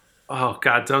 oh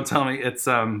God, don't tell me. It's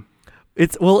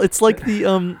like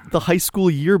the high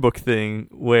school yearbook thing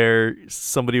where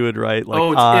somebody would write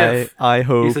like I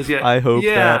hope says, I hope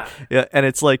that and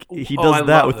it's like he does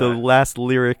that with the last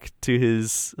lyric to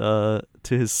his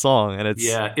song, and it's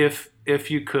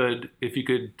if you could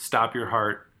stop your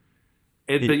heart,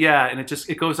 and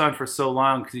it goes on for so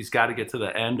long because he's got to get to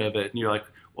the end of it, and you're like,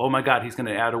 oh my God, he's going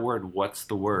to add a word. What's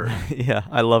the word? Yeah,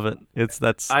 I love it.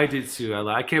 I did too.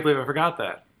 I can't believe I forgot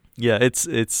that. Yeah, it's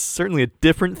certainly a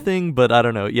different thing, but I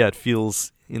don't know. Yeah, it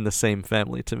feels in the same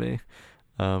family to me.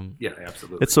 Yeah,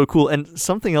 absolutely. It's so cool. And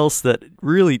something else that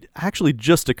really actually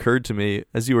just occurred to me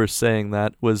as you were saying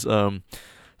that was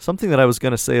something that I was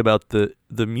going to say about the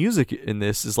music in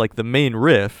this is like the main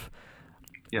riff.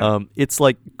 Yeah. It's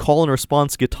like call and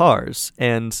response guitars,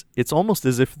 and it's almost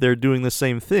as if they're doing the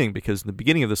same thing, because in the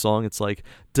beginning of the song it's like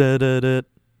da da da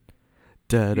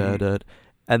da da da,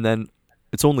 and then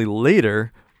it's only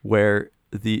later where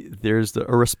there's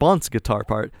a response guitar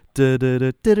part,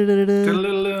 yeah,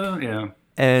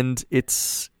 and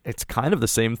it's kind of the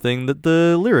same thing that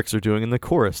the lyrics are doing in the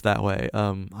chorus that way.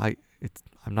 I'm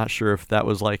not sure if that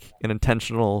was like an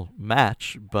intentional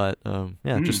match, but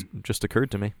it just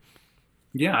occurred to me.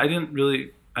 Yeah, I didn't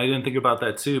think about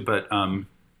that too, but I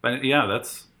hear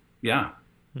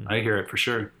it for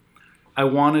sure. I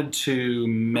wanted to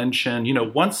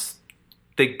mention, once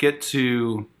they get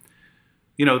to,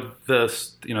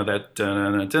 that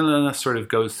sort of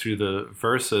goes through the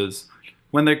verses.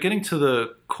 When they're getting to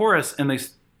the chorus and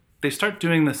they start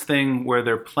doing this thing where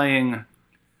they're playing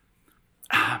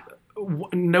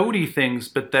notey things,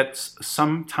 but that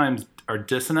sometimes are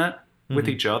dissonant with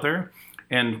each other.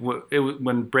 And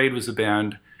when Braid was a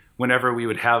band, whenever we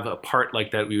would have a part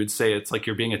like that, we would say it's like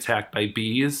you're being attacked by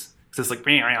bees. So it's like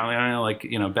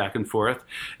back and forth,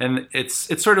 and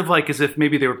it's sort of like as if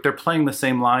maybe they're playing the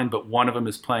same line, but one of them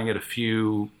is playing it a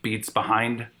few beats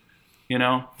behind.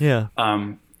 Yeah.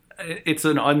 It's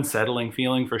an unsettling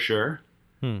feeling for sure,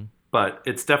 but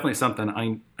it's definitely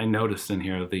something I noticed in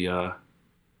here. The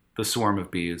swarm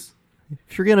of bees.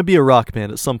 If you're gonna be a rock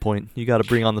band at some point, you got to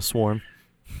bring on the swarm.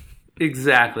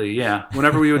 Exactly. Yeah.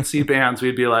 Whenever we would see bands,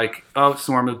 we'd be like, "Oh,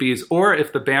 swarm of bees," or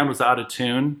if the band was out of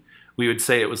tune, we would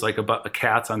say it was like a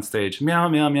cat's on stage, meow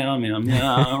meow meow meow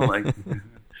meow. Like,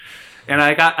 and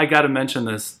I got to mention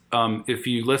this. If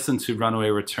you listen to Runaway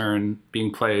Return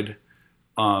being played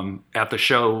at the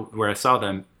show where I saw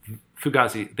them,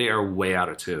 Fugazi, they are way out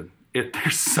of tune.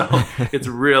 It's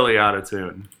really out of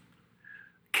tune.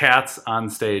 Cats on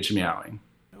stage meowing.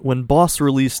 When Boss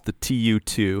released the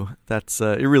TU2,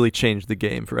 it really changed the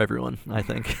game for everyone, I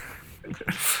think.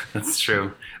 That's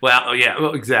true. Well, yeah,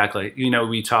 well, exactly.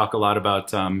 We talk a lot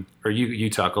about, or you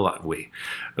talk a lot. We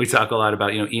talk a lot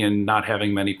about Ian not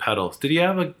having many pedals.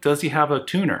 Does he have a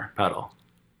tuner pedal?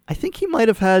 I think he might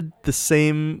have had the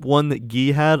same one that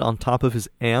Guy had on top of his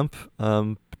amp.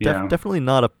 Definitely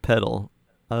not a pedal.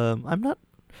 I'm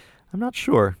not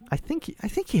sure. I think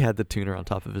he had the tuner on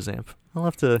top of his amp. I'll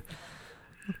have to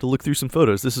look through some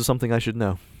photos. This is something I should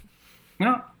know.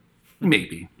 No,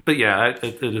 maybe, but yeah,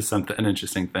 it is an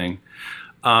interesting thing.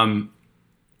 I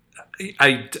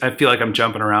feel like I'm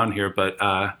jumping around here, but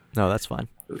no, that's fine.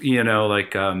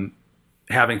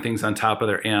 Having things on top of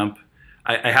their amp.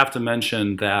 I have to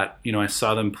mention that I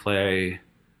saw them play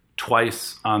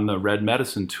twice on the Red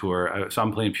Medicine tour. I saw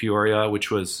them play in Peoria,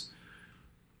 which was,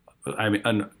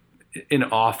 an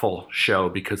awful show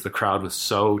because the crowd was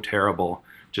so terrible.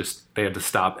 Just they had to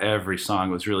stop every song.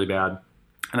 It was really bad.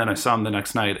 And then I saw them the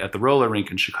next night at the roller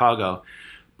rink in Chicago.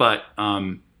 But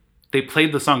they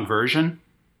played the song Version.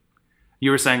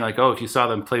 You were saying like, oh, if you saw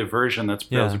them play Version, that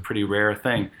was a pretty rare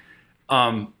thing.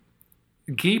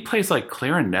 Guy plays like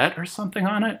clarinet or something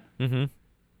on it. Mm-hmm.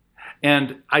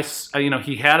 And I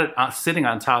he had it sitting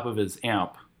on top of his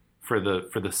amp for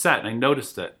the set, and I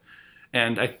noticed it.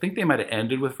 And I think they might have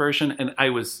ended with Version, and I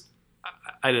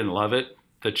didn't love it,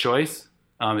 the choice.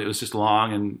 It was just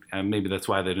long, and maybe that's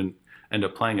why they didn't end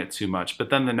up playing it too much. But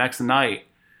then the next night,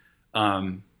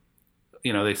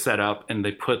 they set up and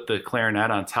they put the clarinet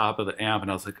on top of the amp,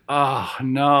 and I was like, oh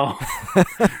no,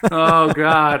 oh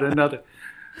God, another.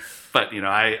 But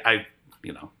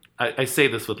I say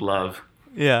this with love.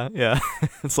 Yeah.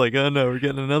 It's like, oh no, we're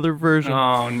getting another version.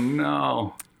 Oh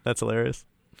no, that's hilarious.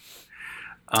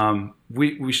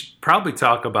 We should probably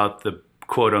talk about the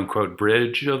quote unquote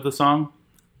bridge of the song.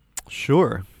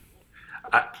 Sure.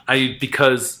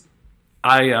 Because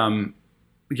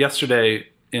yesterday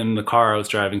in the car I was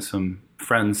driving some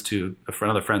friends to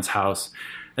another friend's house,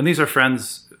 and these are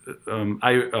friends.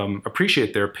 I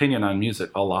appreciate their opinion on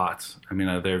music a lot. I mean,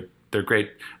 they're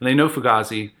great, and they know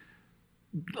Fugazi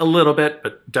a little bit,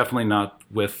 but definitely not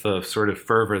with the sort of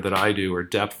fervor that I do or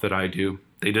depth that I do.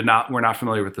 Were not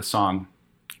familiar with the song.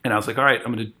 And I was like, all right,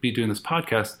 I'm going to be doing this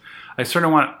podcast. I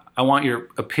want your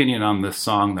opinion on this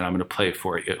song that I'm going to play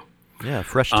for you. Yeah,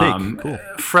 fresh take. Cool.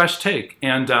 Fresh take.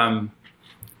 And,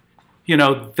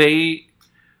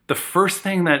 the first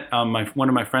thing that one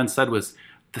of my friends said was,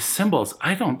 the cymbals,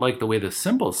 I don't like the way the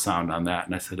cymbals sound on that.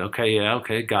 And I said,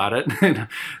 okay, got it.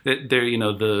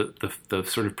 The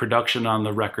sort of production on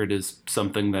the record is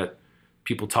something that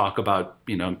people talk about,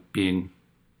 being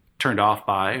turned off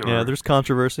by. Yeah, there's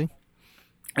controversy.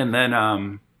 And then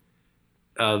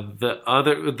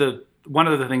one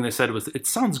other thing they said was, it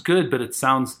sounds good, but it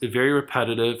sounds very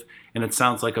repetitive, and it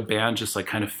sounds like a band just like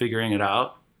kind of figuring it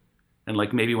out, and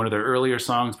like maybe one of their earlier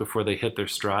songs before they hit their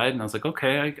stride. And I was like,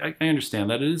 okay, I understand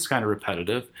that. It is kind of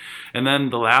repetitive. And then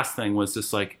the last thing was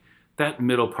just like, that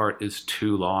middle part is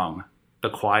too long, the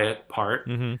quiet part,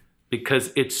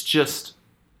 because it's just,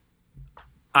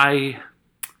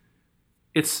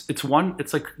 it's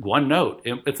like one note.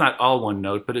 It's not all one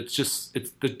note, but they're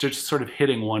just sort of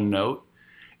hitting one note,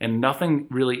 and nothing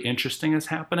really interesting is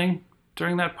happening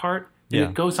during that part. Yeah.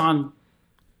 It goes on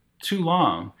too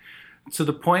long, to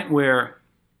the point where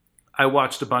I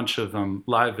watched a bunch of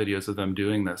live videos of them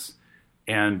doing this,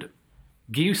 and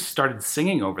Guy started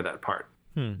singing over that part,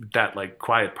 that like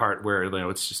quiet part where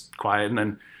it's just quiet, and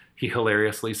then he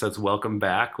hilariously says "Welcome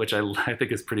back," which I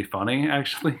think is pretty funny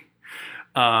actually.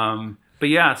 But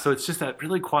yeah, so it's just that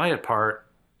really quiet part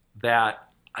that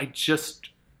I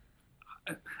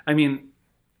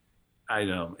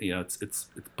know, it's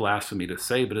blasphemy to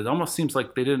say, but it almost seems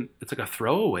like it's like a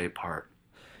throwaway part.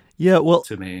 Yeah, well,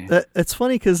 to me. it's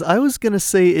funny because I was going to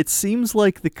say it seems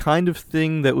like the kind of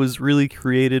thing that was really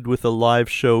created with a live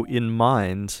show in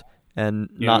mind and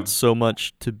not so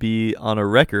much to be on a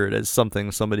record as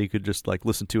something somebody could just like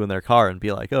listen to in their car and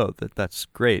be like, oh, that's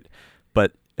great.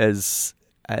 But as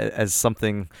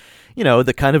something,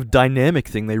 the kind of dynamic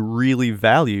thing they really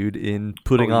valued in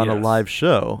putting on a live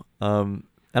show. And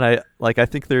I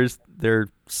think there are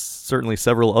certainly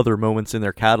several other moments in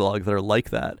their catalog that are like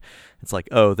that. It's like,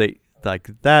 oh, they like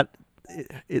that.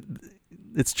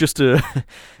 It's just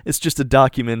a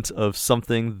document of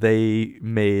something they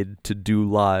made to do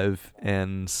live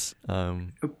and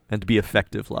to be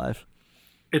effective live.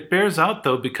 It bears out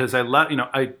though because I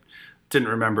didn't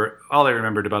remember. All I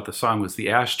remembered about the song was the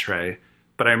ashtray,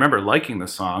 but I remember liking the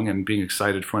song and being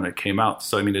excited for when it came out.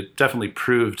 So I mean, it definitely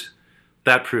proved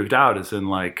out, as in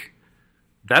like.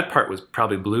 That part was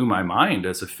probably blew my mind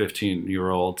as a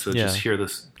 15-year-old to just hear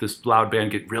this loud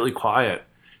band get really quiet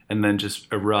and then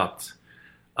just erupt.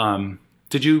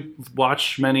 Did you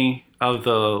watch many of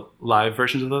the live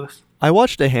versions of this? I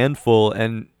watched a handful,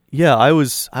 and yeah, I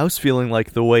was feeling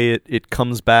like the way it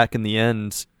comes back in the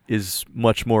end is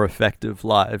much more effective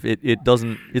live. It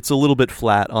doesn't. It's a little bit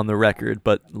flat on the record,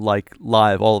 but like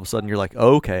live, all of a sudden you're like,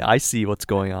 oh, okay, I see what's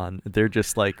going on. They're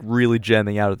just like really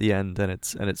jamming out at the end, and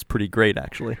it's pretty great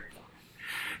actually.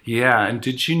 Yeah, and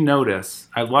did you notice?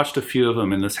 I watched a few of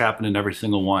them, and this happened in every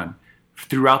single one.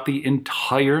 Throughout the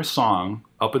entire song,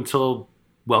 up until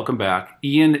Welcome Back,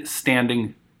 Ian is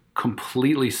standing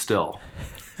completely still.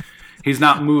 He's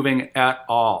not moving at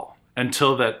all.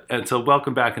 Until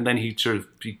Welcome Back, and then he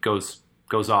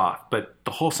goes off. But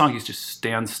the whole song, he just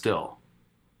stands still.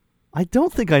 I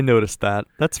don't think I noticed that.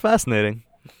 That's fascinating.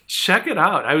 Check it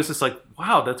out. I was just like,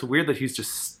 wow, that's weird that he's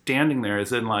just standing there,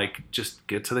 as in like, just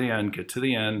get to the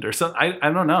end, or something.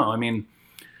 I don't know. I mean,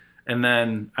 and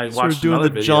then I watched doing another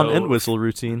the video. John Entwistle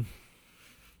routine.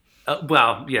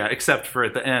 Well, yeah, except for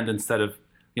at the end, instead of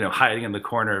hiding in the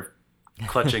corner,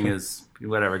 clutching his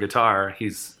guitar,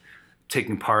 he's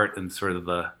taking part in sort of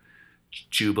the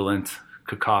jubilant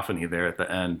cacophony there at the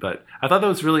end. But I thought that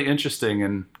was really interesting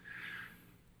and,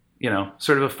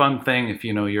 sort of a fun thing if,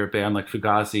 you're a band like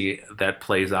Fugazi that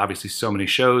plays obviously so many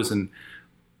shows and,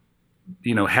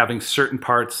 having certain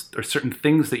parts or certain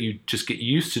things that you just get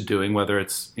used to doing, whether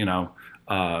it's,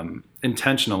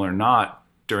 intentional or not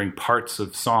during parts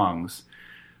of songs,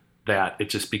 that it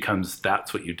just becomes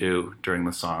that's what you do during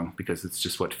the song because it's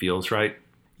just what feels right.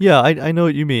 Yeah, I know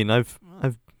what you mean. I've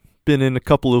been in a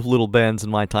couple of little bands in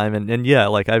my time, and yeah,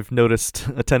 like I've noticed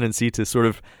a tendency to sort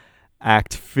of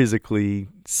act physically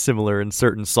similar in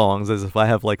certain songs, as if I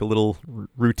have like a little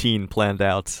routine planned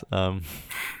out.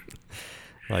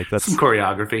 Like that's some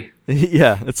choreography.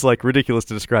 Yeah, it's like ridiculous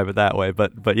to describe it that way,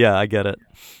 but yeah, I get it.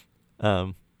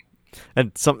 And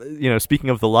some, speaking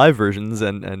of the live versions,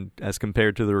 and as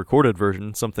compared to the recorded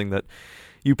version, something that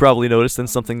you probably noticed, and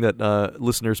something that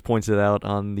listeners pointed out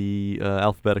on the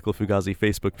Alphabetical Fugazi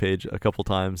Facebook page a couple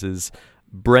times, is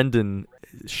Brendan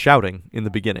shouting in the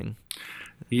beginning.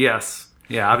 Yes.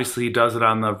 Yeah, obviously he does it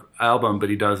on the album, but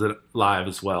he does it live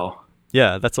as well.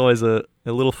 Yeah, that's always a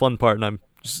little fun part, and I'm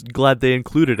just glad they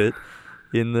included it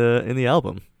in the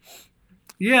album.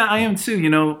 Yeah, I am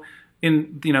too.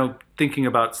 Thinking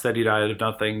about Steady Diet of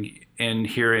Nothing and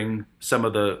hearing some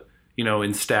of the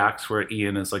in stacks where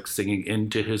Ian is like singing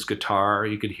into his guitar,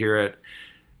 you could hear it.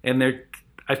 And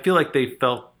I feel like they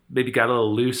maybe got a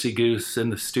little loosey-goose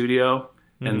in the studio.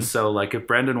 Mm-hmm. And so like if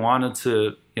Brendan wanted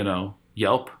to,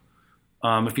 yelp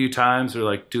a few times or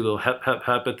like do a little hep, hep,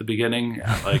 hep at the beginning,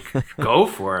 like go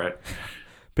for it.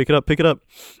 Pick it up.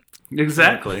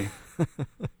 Exactly.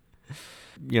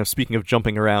 Speaking of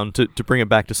jumping around, to bring it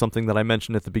back to something that I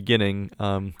mentioned at the beginning,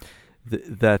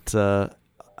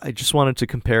 I just wanted to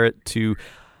compare it to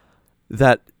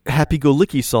that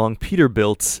Happy-Go-Licky song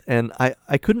Peterbilt, and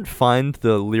I couldn't find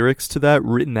the lyrics to that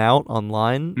written out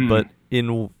online, but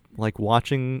in like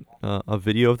watching a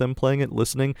video of them playing it,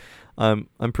 listening, I'm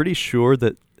pretty sure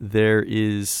that there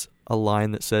is a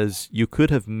line that says, "You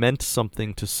could have meant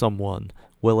something to someone.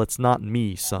 Well, it's not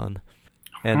me, son."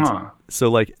 And so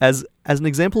like as an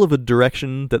example of a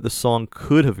direction that the song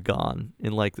could have gone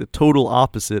in like the total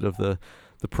opposite of the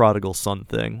prodigal son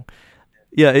thing.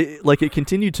 Yeah, it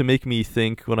continued to make me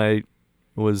think when I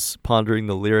was pondering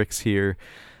the lyrics here,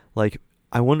 like,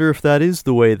 I wonder if that is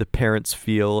the way the parents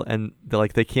feel, and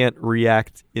they can't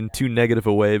react in too negative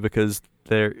a way because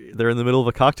they're in the middle of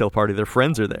a cocktail party, their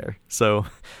friends are there. So,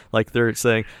 like, they're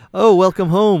saying, "Oh, welcome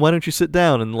home, why don't you sit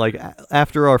down? And, like,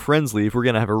 after our friends leave, we're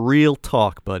going to have a real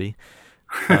talk, buddy."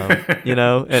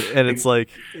 And it's like,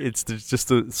 it's just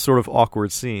a sort of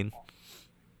awkward scene.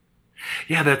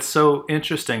 Yeah, that's so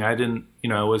interesting. I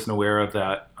wasn't aware of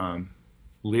that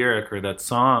lyric or that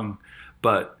song,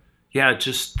 but yeah,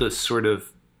 just the sort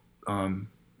of,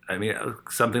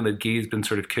 something that Guy's been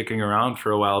sort of kicking around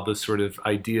for a while, this sort of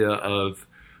idea of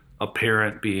a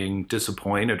parent being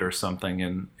disappointed or something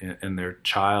in their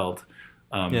child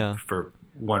for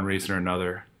one reason or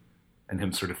another, and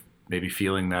him sort of maybe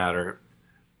feeling that or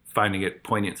finding it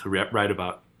poignant to write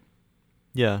about.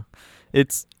 Yeah,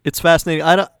 it's fascinating.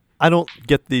 I don't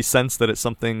get the sense that it's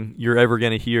something you're ever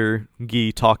going to hear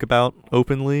Guy talk about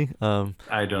openly.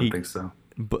 I don't think so.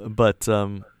 But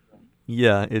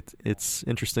yeah, it's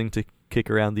interesting to kick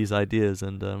around these ideas,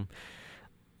 and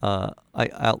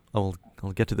I'll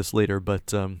get to this later.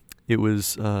 But it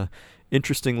was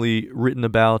interestingly written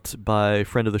about by a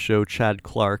friend of the show, Chad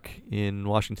Clark, in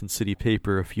Washington City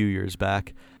paper a few years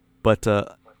back. But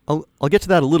I'll get to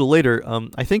that a little later.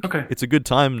 I think It's a good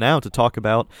time now to talk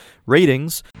about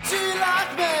ratings. Do you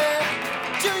like me?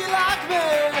 Do you like me?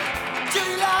 Do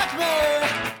you like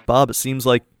me? Bob, it seems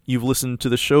like you've listened to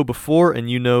the show before, and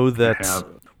you know that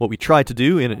what we try to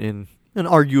do in an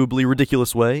arguably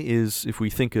ridiculous way is, if we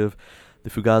think of the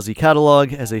Fugazi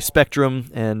catalog as a spectrum,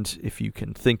 and if you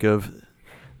can think of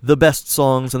the best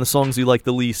songs and the songs you like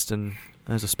the least, and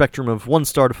as a spectrum of 1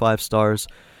 star to 5 stars,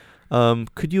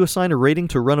 could you assign a rating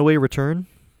to Runaway Return?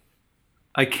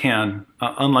 I can.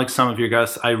 Unlike some of your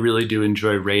guests, I really do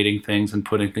enjoy rating things and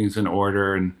putting things in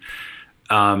order. And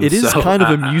it is kind of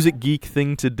a music geek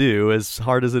thing to do, as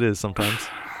hard as it is sometimes.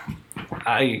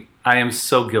 I am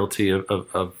so guilty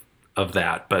of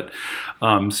that. But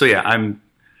so yeah, I'm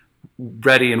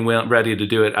ready to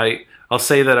do it. I'll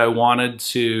say that I wanted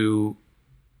to.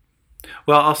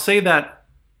 Well, I'll say that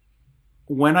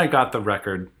when I got the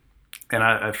record, and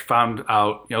I found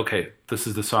out, okay, this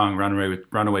is the song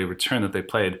Runaway Return that they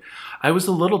played, I was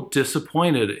a little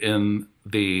disappointed in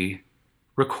the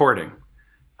recording.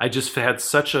 I just had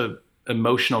such a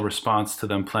emotional response to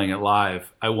them playing it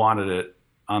live. I wanted it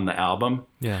on the album.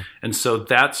 Yeah. And so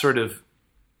that sort of,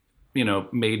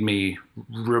 made me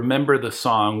remember the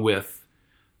song with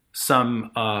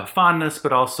some fondness,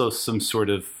 but also some sort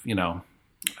of,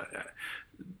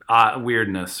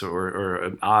 weirdness or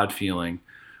an odd feeling.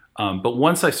 But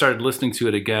once I started listening to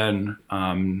it again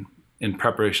in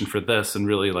preparation for this and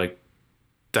really like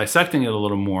dissecting it a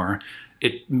little more,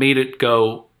 it made it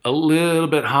go a little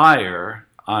bit higher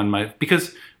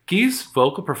because Guy's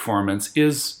vocal performance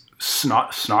is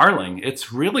snarling.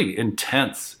 It's really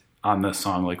intense on this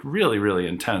song, like really, really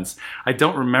intense. I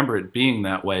don't remember it being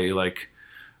that way, like,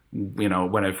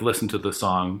 when I've listened to the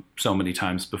song so many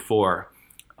times before.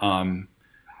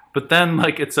 But then,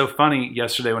 like, it's so funny.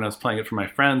 Yesterday, when I was playing it for my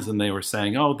friends, and they were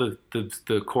saying, "Oh,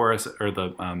 the chorus or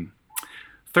the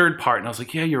third part," and I was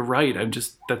like, "Yeah, you're right.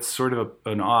 That's sort of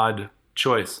an odd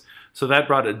choice." So that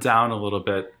brought it down a little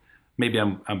bit. Maybe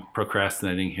I'm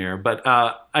procrastinating here, but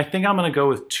I think I'm going to go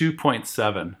with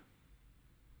 2.7.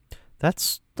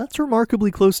 That's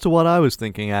remarkably close to what I was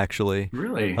thinking, actually.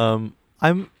 Really?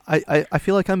 I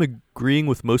feel like I'm agreeing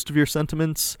with most of your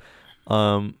sentiments.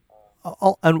 And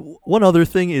one other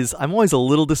thing is, I'm always a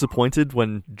little disappointed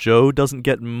when Joe doesn't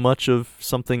get much of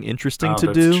something interesting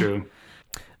to do. That's true.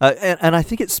 And I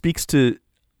think it speaks to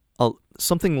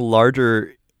something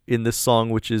larger in this song,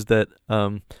 which is that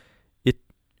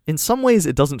in some ways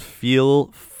it doesn't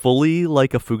feel fully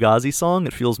like a Fugazi song.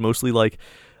 It feels mostly like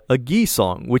a Guy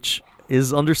song, which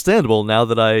is understandable now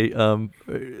that I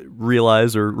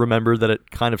realize or remember that it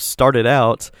kind of started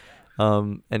out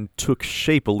and took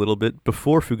shape a little bit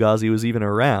before Fugazi was even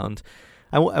around.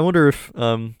 I wonder if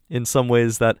in some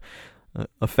ways that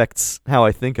affects how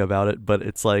I think about it, but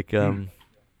it's like,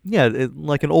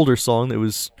 like an older song that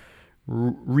was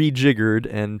rejiggered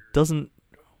and doesn't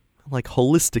like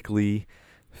holistically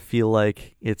feel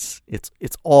like it's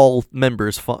all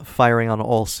members firing on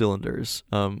all cylinders.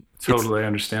 Totally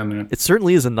understand that. It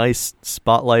certainly is a nice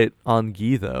spotlight on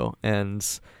Guy, though, and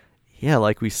yeah,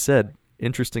 like we said,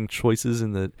 interesting choices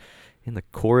in the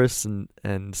chorus, and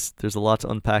there's a lot to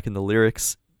unpack in the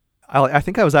lyrics. I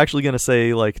think I was actually going to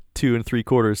say like 2 3/4,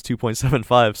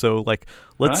 2.75. So like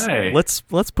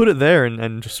let's put it there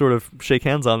and just sort of shake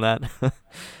hands on that.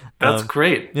 That's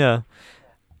great. Yeah,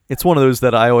 it's one of those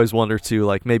that I always wonder too.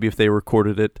 Like maybe if they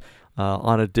recorded it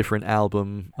on a different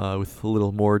album with a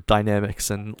little more dynamics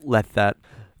and let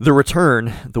the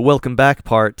return, the welcome back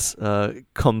part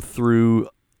come through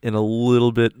in a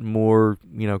little bit more,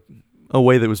 a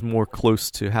way that was more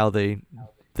close to how the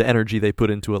energy they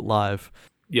put into it live.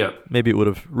 Yeah, maybe it would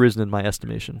have risen in my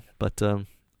estimation. But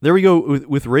there we go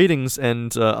with ratings,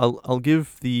 and I'll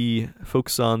give the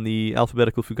folks on the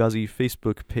Alphabetical Fugazi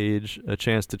Facebook page a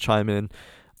chance to chime in.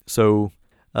 So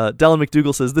Dallin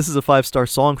McDougall says, this is a 5-star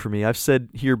song for me. I've said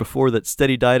here before that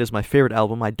Steady Diet is my favorite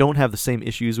album. I don't have the same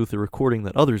issues with the recording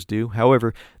that others do.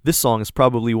 However, this song is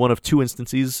probably one of 2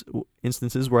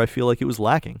 instances where I feel like it was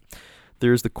lacking.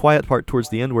 There's the quiet part towards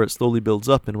the end where it slowly builds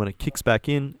up, and when it kicks back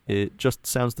in, it just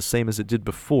sounds the same as it did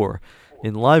before.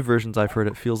 In live versions I've heard,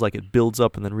 it feels like it builds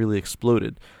up and then really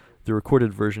exploded. The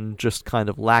recorded version just kind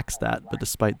of lacks that, but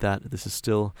despite that, this is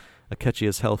still a catchy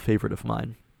as hell favorite of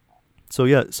mine. So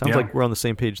yeah, it sounds like we're on the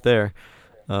same page there.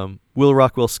 Will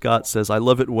Rockwell Scott says, I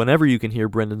love it whenever you can hear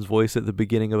Brendan's voice at the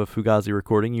beginning of a Fugazi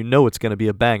recording. You know it's going to be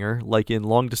a banger, like in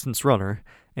Long Distance Runner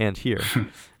and here.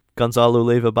 Gonzalo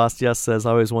Leva Bastias says,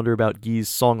 I always wonder about Guy's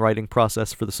songwriting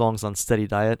process for the songs on Steady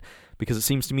Diet, because it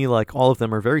seems to me like all of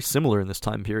them are very similar in this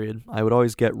time period. I would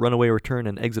always get Runaway Return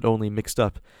and Exit Only mixed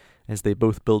up, as they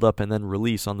both build up and then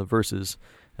release on the verses,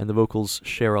 and the vocals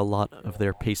share a lot of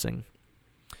their pacing.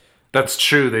 That's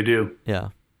true, they do.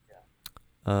 Yeah.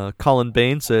 Colin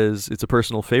Bain says, it's a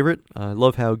personal favorite. I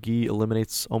love how Guy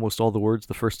eliminates almost all the words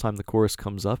the first time the chorus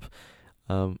comes up.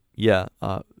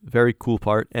 Very cool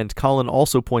part. And Colin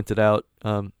also pointed out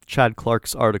Chad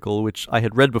Clark's article, which I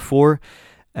had read before,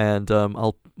 and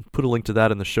I'll put a link to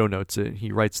that in the show notes.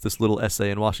 He writes this little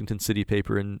essay in Washington City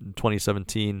paper in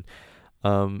 2017,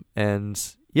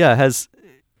 and yeah, has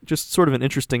just sort of an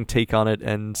interesting take on it,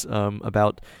 and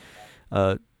about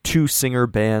 2 singer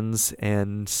bands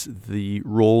and the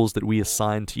roles that we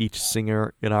assign to each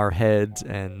singer in our head,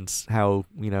 and how,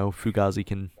 Fugazi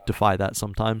can defy that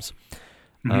sometimes.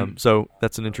 So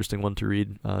that's an interesting one to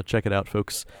read. Check it out,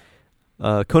 folks.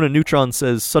 Conan Neutron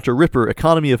says, such a ripper,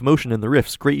 economy of motion in the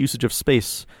riffs, great usage of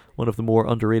space, one of the more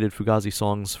underrated Fugazi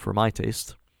songs for my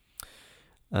taste.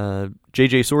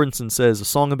 J.J. Sorensen says, a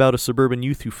song about a suburban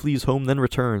youth who flees home then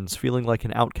returns, feeling like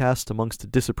an outcast amongst a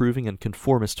disapproving and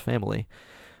conformist family.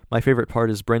 My favorite part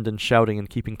is Brendan shouting and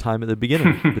keeping time at the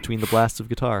beginning between the blasts of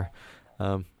guitar.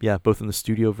 Both in the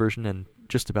studio version and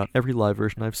just about every live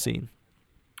version I've seen.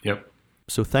 Yep.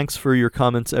 So thanks for your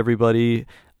comments, everybody.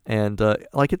 And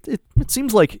it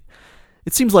seems like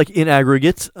in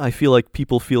aggregate, I feel like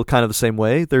people feel kind of the same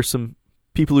way. There's some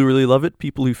people who really love it,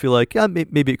 people who feel like,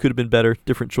 maybe it could have been better,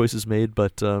 different choices made,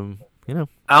 but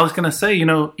I was gonna say,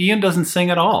 Ian doesn't sing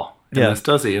at all in this,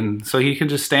 does he? And so he can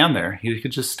just stand there. He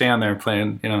could just stand there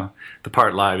playing, the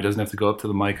part live. He doesn't have to go up to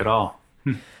the mic at all.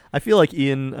 I feel like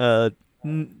Ian,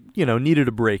 needed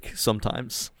a break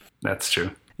sometimes. That's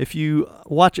true. If you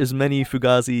watch as many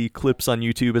Fugazi clips on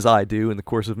YouTube as I do in the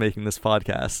course of making this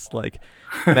podcast,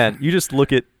 man, you just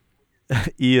look at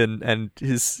Ian and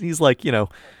he's like,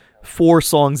 4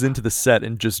 songs into the set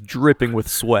and just dripping with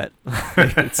sweat.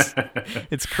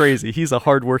 It's crazy. He's a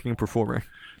hardworking performer.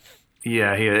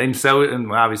 Yeah,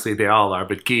 and obviously they all are,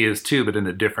 but Guy is too, but in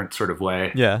a different sort of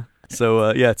way. Yeah. So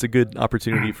it's a good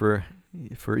opportunity for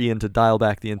Ian to dial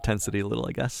back the intensity a little,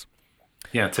 I guess.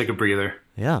 Yeah, take a breather.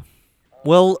 Yeah.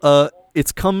 Well,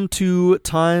 it's come to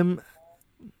time.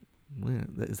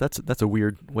 That's a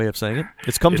weird way of saying it.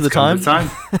 It's come to the time.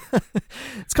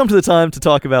 It's come to the time to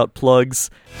talk about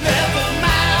plugs.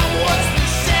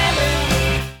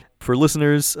 For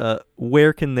listeners,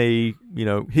 where can they,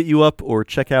 hit you up or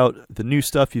check out the new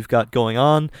stuff you've got going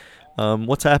on?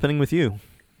 What's happening with you?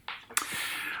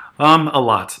 A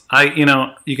lot.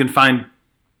 You can find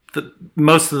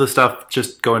most of the stuff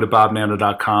just going to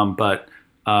bobnanna.com, but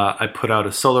I put out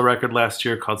a solo record last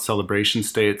year called Celebration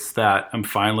States that I'm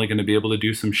finally going to be able to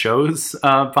do some shows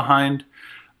behind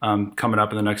coming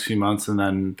up in the next few months. And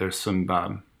then there's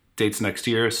some dates next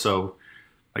year. So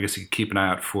I guess you can keep an eye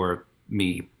out for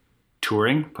me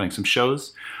touring, playing some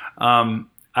shows. I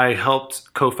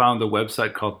helped co-found a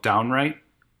website called Downwrite,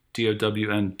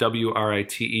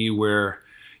 DOWNWRITE, where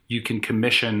you can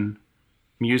commission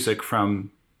music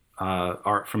from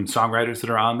songwriters that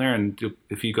are on there, and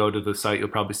if you go to the site, you'll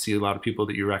probably see a lot of people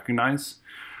that you recognize.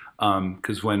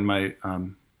 Because when my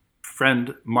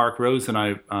friend Mark Rose and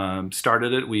I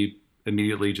started it, we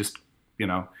immediately just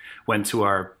went to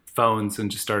our phones and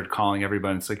just started calling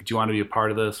everybody. It's like, do you want to be a part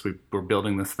of this? We're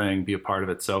building this thing, be a part of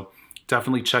it. So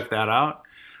definitely check that out.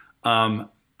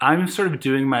 I'm sort of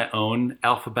doing my own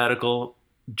alphabetical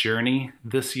journey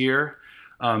this year.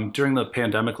 During the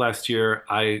pandemic last year,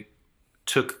 I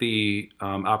took the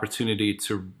opportunity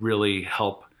to really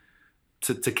help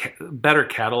to better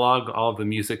catalog all of the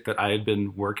music that I had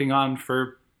been working on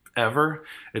forever.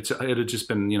 It had just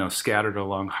been, scattered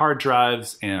along hard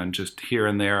drives and just here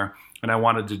and there. And I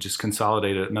wanted to just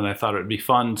consolidate it. And then I thought it would be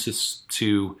fun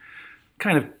to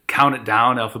kind of count it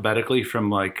down alphabetically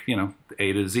from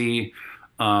A to Z.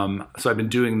 So I've been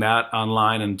doing that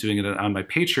online and doing it on my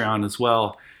Patreon as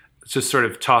well. It's just sort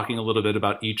of talking a little bit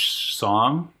about each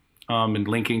song and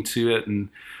linking to it, and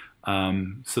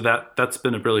so that's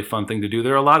been a really fun thing to do.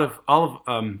 There are a lot of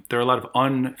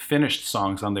unfinished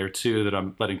songs on there too that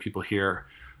I'm letting people hear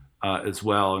as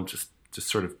well, and just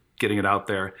sort of getting it out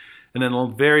there. And then the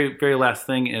very, very last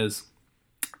thing is,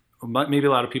 maybe a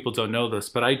lot of people don't know this,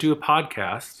 but I do a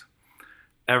podcast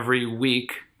every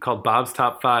week called Bob's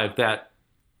Top 5 that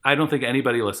I don't think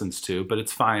anybody listens to, but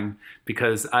it's fine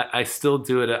because I still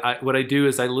do it. What I do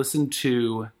is I listen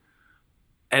to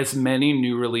as many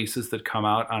new releases that come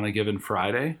out on a given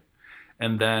Friday,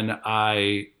 and then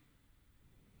I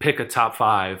pick a top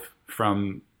 5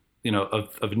 from,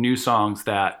 of new songs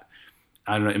that,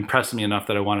 I don't know, impressed me enough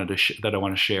that I want to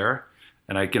share,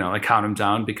 and I count them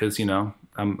down because I'm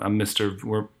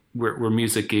Mr. We're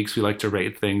music geeks. We like to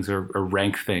rate things or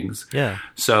rank things. Yeah.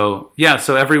 So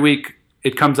every week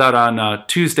it comes out on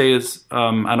Tuesdays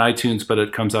on iTunes, but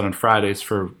it comes out on Fridays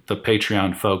for the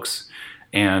Patreon folks.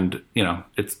 And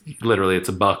it's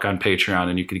 $1 on Patreon,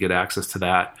 and you can get access to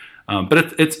that.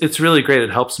 But it's really great. It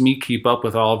helps me keep up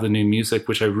with all the new music,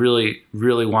 which I really,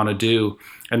 really want to do.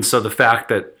 And so the fact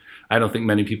that I don't think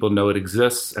many people know it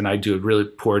exists, and I do a really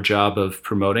poor job of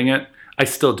promoting it, I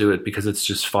still do it because it's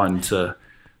just fun to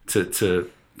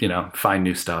find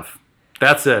new stuff.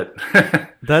 That's it.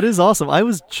 That is awesome. I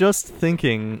was just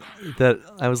thinking that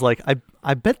I was like,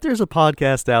 I bet there's a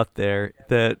podcast out there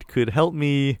that could help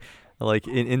me, like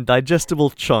in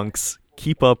digestible chunks,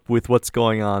 keep up with what's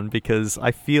going on, because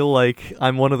I feel like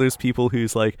I'm one of those people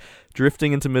who's like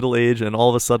drifting into middle age, and all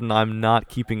of a sudden I'm not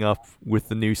keeping up with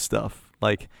the new stuff.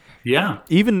 Like, yeah,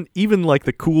 even like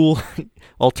the cool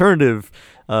alternative,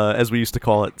 as we used to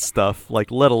call it, stuff, like,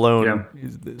 let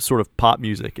alone sort of pop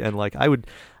music. And like I would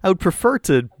prefer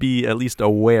to be at least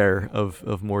aware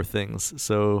of more things.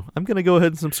 So I'm gonna go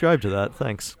ahead and subscribe to that.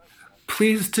 Thanks.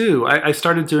 Please do. I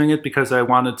started doing it because I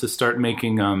wanted to start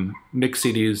making mix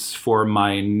CDs for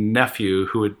my nephew,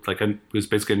 who was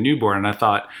basically a newborn. And I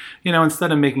thought,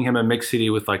 instead of making him a mix CD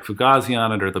with like Fugazi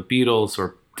on it, or the Beatles,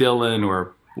 or Dylan,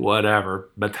 or whatever,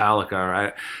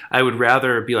 Metallica, I would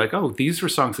rather be like, oh, these were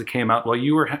songs that came out while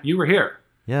you were here.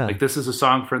 Yeah. Like, these are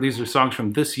songs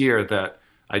from this year that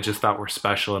I just thought were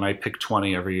special, and I pick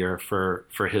 20 every year for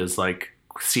his like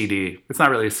CD. It's not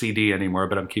really a CD anymore,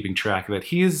 but I'm keeping track of it.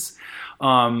 He's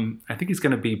I think he's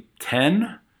going to be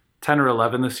 10 or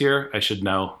 11 this year. I should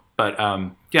know. But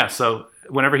so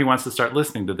whenever he wants to start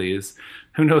listening to these,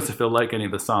 who knows if he'll like any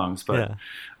of the songs, but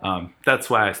that's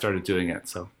why I started doing it.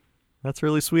 So that's a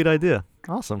really sweet idea.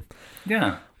 Awesome.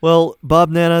 Yeah. Well, Bob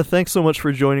Nanna, thanks so much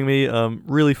for joining me.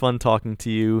 Really fun talking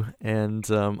to you, and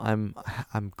I'm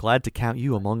glad to count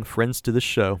you among friends to this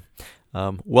show.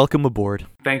 Welcome aboard.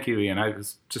 Thank you, Ian. It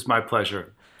was just my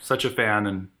pleasure. Such a fan,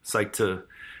 and psyched to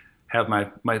have my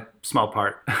small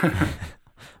part.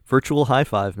 Virtual high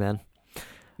five, man.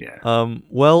 Yeah.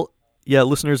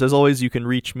 Listeners, as always, you can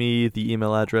reach me. The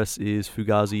email address is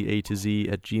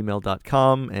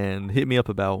fugaziatoz@gmail.com, and hit me up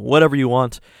about whatever you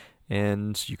want.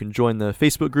 And you can join the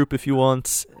Facebook group if you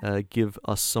want. Give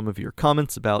us some of your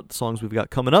comments about songs we've got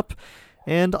coming up.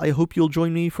 And I hope you'll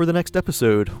join me for the next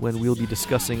episode, when we'll be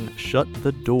discussing Shut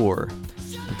the Door.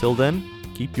 Until then,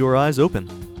 keep your eyes open.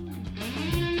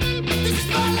 This